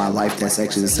half my life that's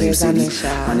actually the same city.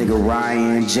 My nigga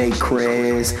Ryan, Jay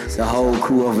Krez, the whole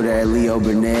crew over there, Leo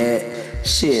Burnett.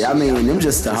 Shit, I mean, them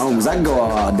just the homies. I can go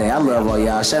all day. I love all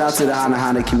y'all. Shout out to the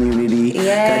Honda community.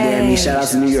 Goddamn me. Shout out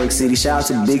to New York City. Shout out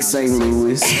to Big St.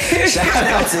 Louis. Shout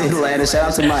out to Atlanta. Shout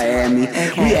out to Miami.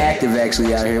 Okay. We active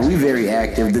actually out here. We very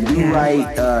active. The Do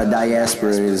Right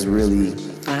diaspora is really,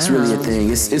 it's really a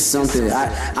thing. It's something.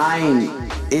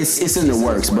 It's in the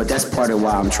works, but that's part of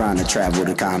why I'm trying to travel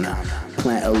to kind of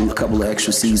plant a couple of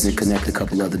extra seeds and connect a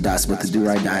couple other dots. But the Do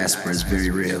Right diaspora is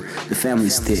very real. The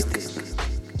family's thick.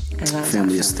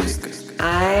 Family is thick.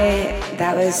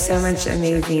 That was so much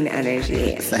amazing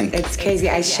energy. Thank you. It's crazy.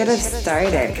 I should have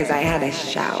started because I had a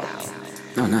shout.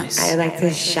 Oh, nice. I like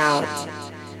to shout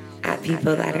at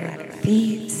people that are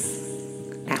thieves,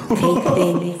 that take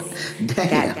things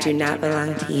that do not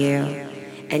belong to you.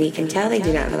 And you can tell they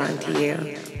do not belong to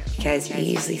you because you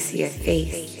usually see a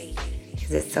face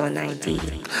because it's on ID.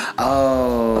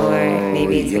 Oh. Or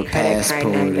maybe it's your a credit card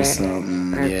number or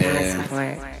something. Or a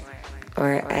passport.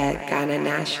 Or a Ghana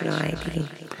national ID.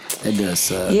 It does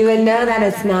suck. You would know that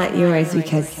it's not yours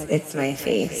because it's my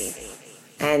face.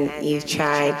 And you've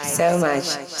tried so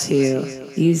much to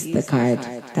use the card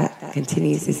that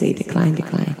continues to say decline.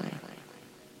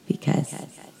 Because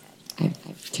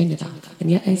I've turned it off.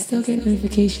 And yet I still get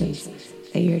notifications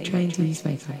that you're trying to use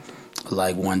my card.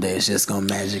 Like one day it's just going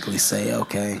to magically say,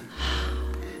 okay,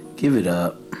 give it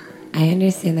up. I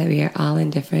understand that we are all in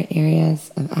different areas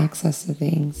of access to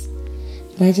things.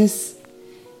 But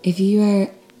if you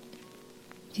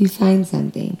find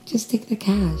something, just take the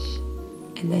cash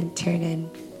and then turn in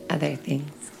other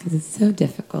things. Because it's so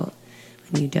difficult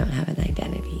when you don't have an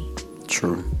identity.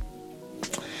 True.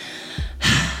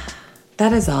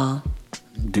 That is all.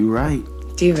 Do right.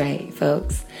 Do right,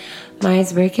 folks.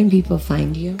 Mars, where can people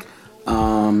find you?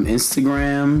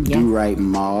 Instagram, Do Right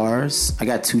Mars. I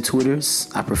got 2 Twitters.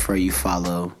 I prefer you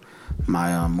follow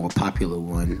my more popular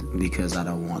one because I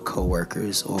don't want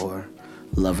coworkers or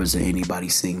lovers or anybody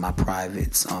seeing my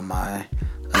privates on my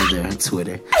other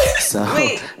Twitter. So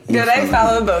wait, did I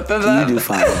follow both of them? You do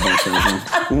follow both of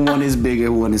them. One is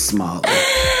bigger, one is smaller.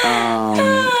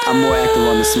 I'm more active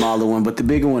on the smaller one, but the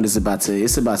bigger one is about to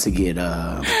get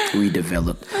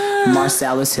redeveloped.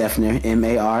 Marsalis Hefner,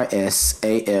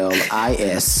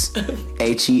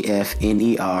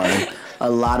 MarSalishHefner. A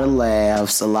lot of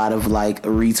laughs, a lot of like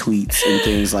retweets and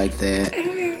things like that.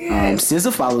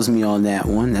 SZA follows me on that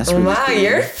one. That's really wow, cool.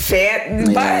 You're fan.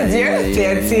 You're a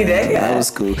fancy nigga. That was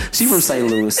cool. She's from St.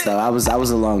 Louis though. I was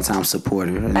a long time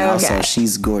supporter, and also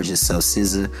she's gorgeous. So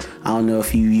SZA, I don't know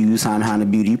if you use Hana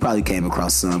Beauty. You probably came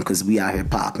across some because we out here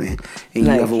popping. And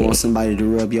you ever want somebody to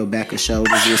rub your back or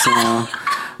shoulders or something?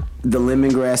 the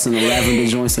lemongrass and the lavender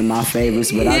joints are my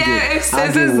favorites, but I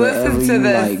get whatever you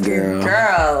like, girl.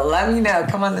 Girl, let me know.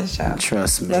 Come on the show.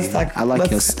 Trust me. I like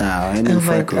your style. And them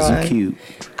freckles are cute.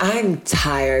 I'm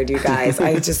tired, you guys.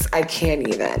 I can't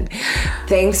even.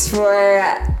 Thanks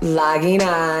for logging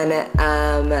on.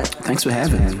 Thanks for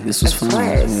having me. This was fun. Of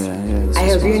course. I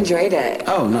hope you enjoyed it.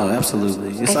 Oh, no,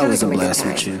 absolutely. It's always a blast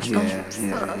with you.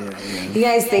 You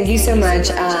guys, thank you so much.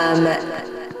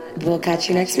 We'll catch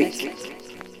you next week.